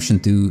Dead Redemption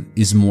 2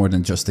 is more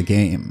than just a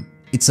game.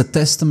 It's a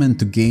testament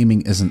to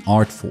gaming as an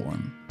art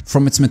form.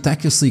 From its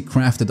meticulously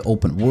crafted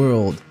open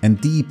world and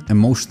deep,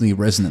 emotionally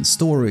resonant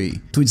story,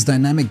 to its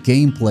dynamic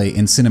gameplay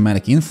and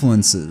cinematic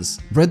influences,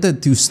 Red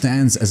Dead 2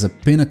 stands as a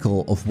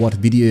pinnacle of what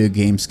video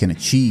games can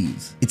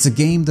achieve. It's a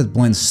game that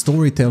blends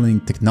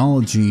storytelling,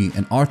 technology,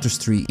 and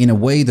artistry in a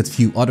way that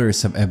few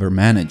others have ever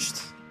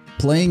managed.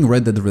 Playing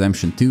Red Dead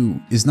Redemption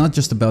 2 is not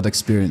just about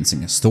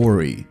experiencing a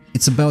story,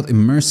 it's about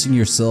immersing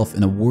yourself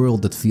in a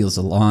world that feels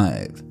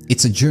alive.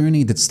 It's a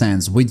journey that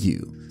stands with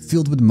you,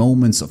 filled with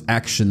moments of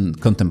action,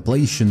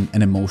 contemplation,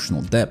 and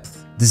emotional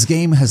depth. This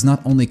game has not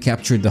only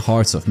captured the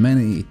hearts of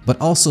many, but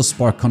also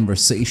sparked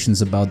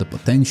conversations about the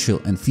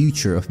potential and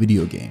future of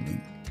video gaming.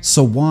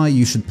 So why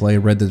you should play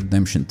Red Dead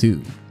Redemption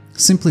 2?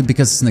 Simply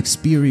because it's an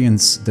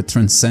experience that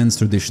transcends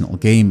traditional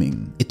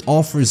gaming. It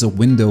offers a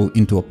window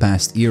into a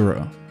past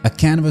era, a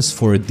canvas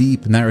for a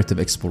deep narrative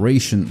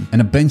exploration,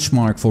 and a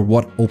benchmark for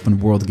what open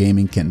world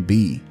gaming can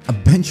be. A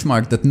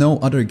benchmark that no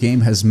other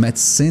game has met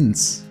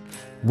since.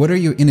 Whether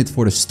you're in it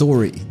for the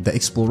story, the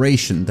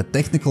exploration, the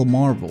technical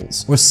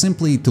marvels, or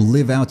simply to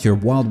live out your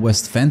Wild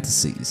West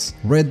fantasies,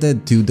 Red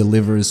Dead 2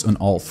 delivers on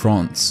all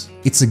fronts.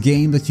 It's a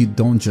game that you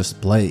don't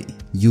just play,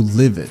 you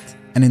live it.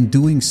 And in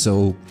doing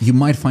so, you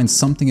might find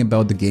something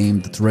about the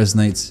game that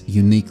resonates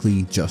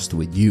uniquely just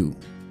with you.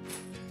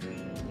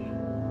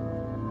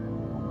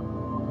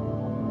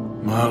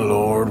 My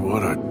lord,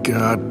 what a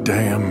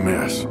goddamn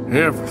mess.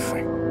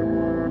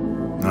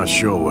 Everything. Not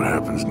sure what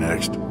happens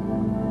next.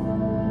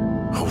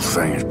 Whole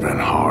thing has been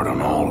hard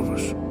on all of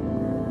us.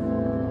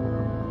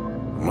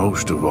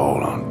 Most of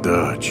all on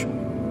Dutch,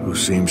 who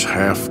seems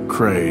half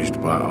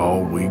crazed by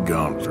all we've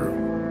gone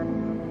through.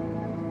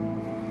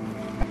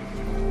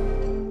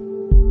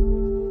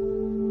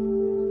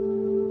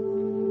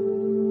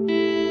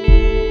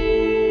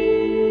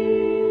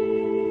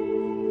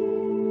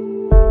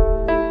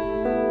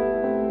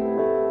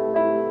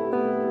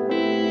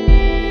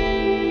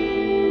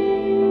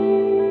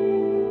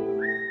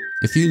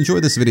 If you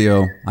enjoyed this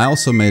video, I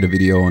also made a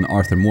video on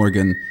Arthur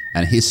Morgan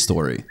and his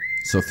story,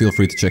 so feel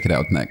free to check it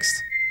out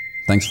next.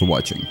 Thanks for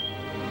watching.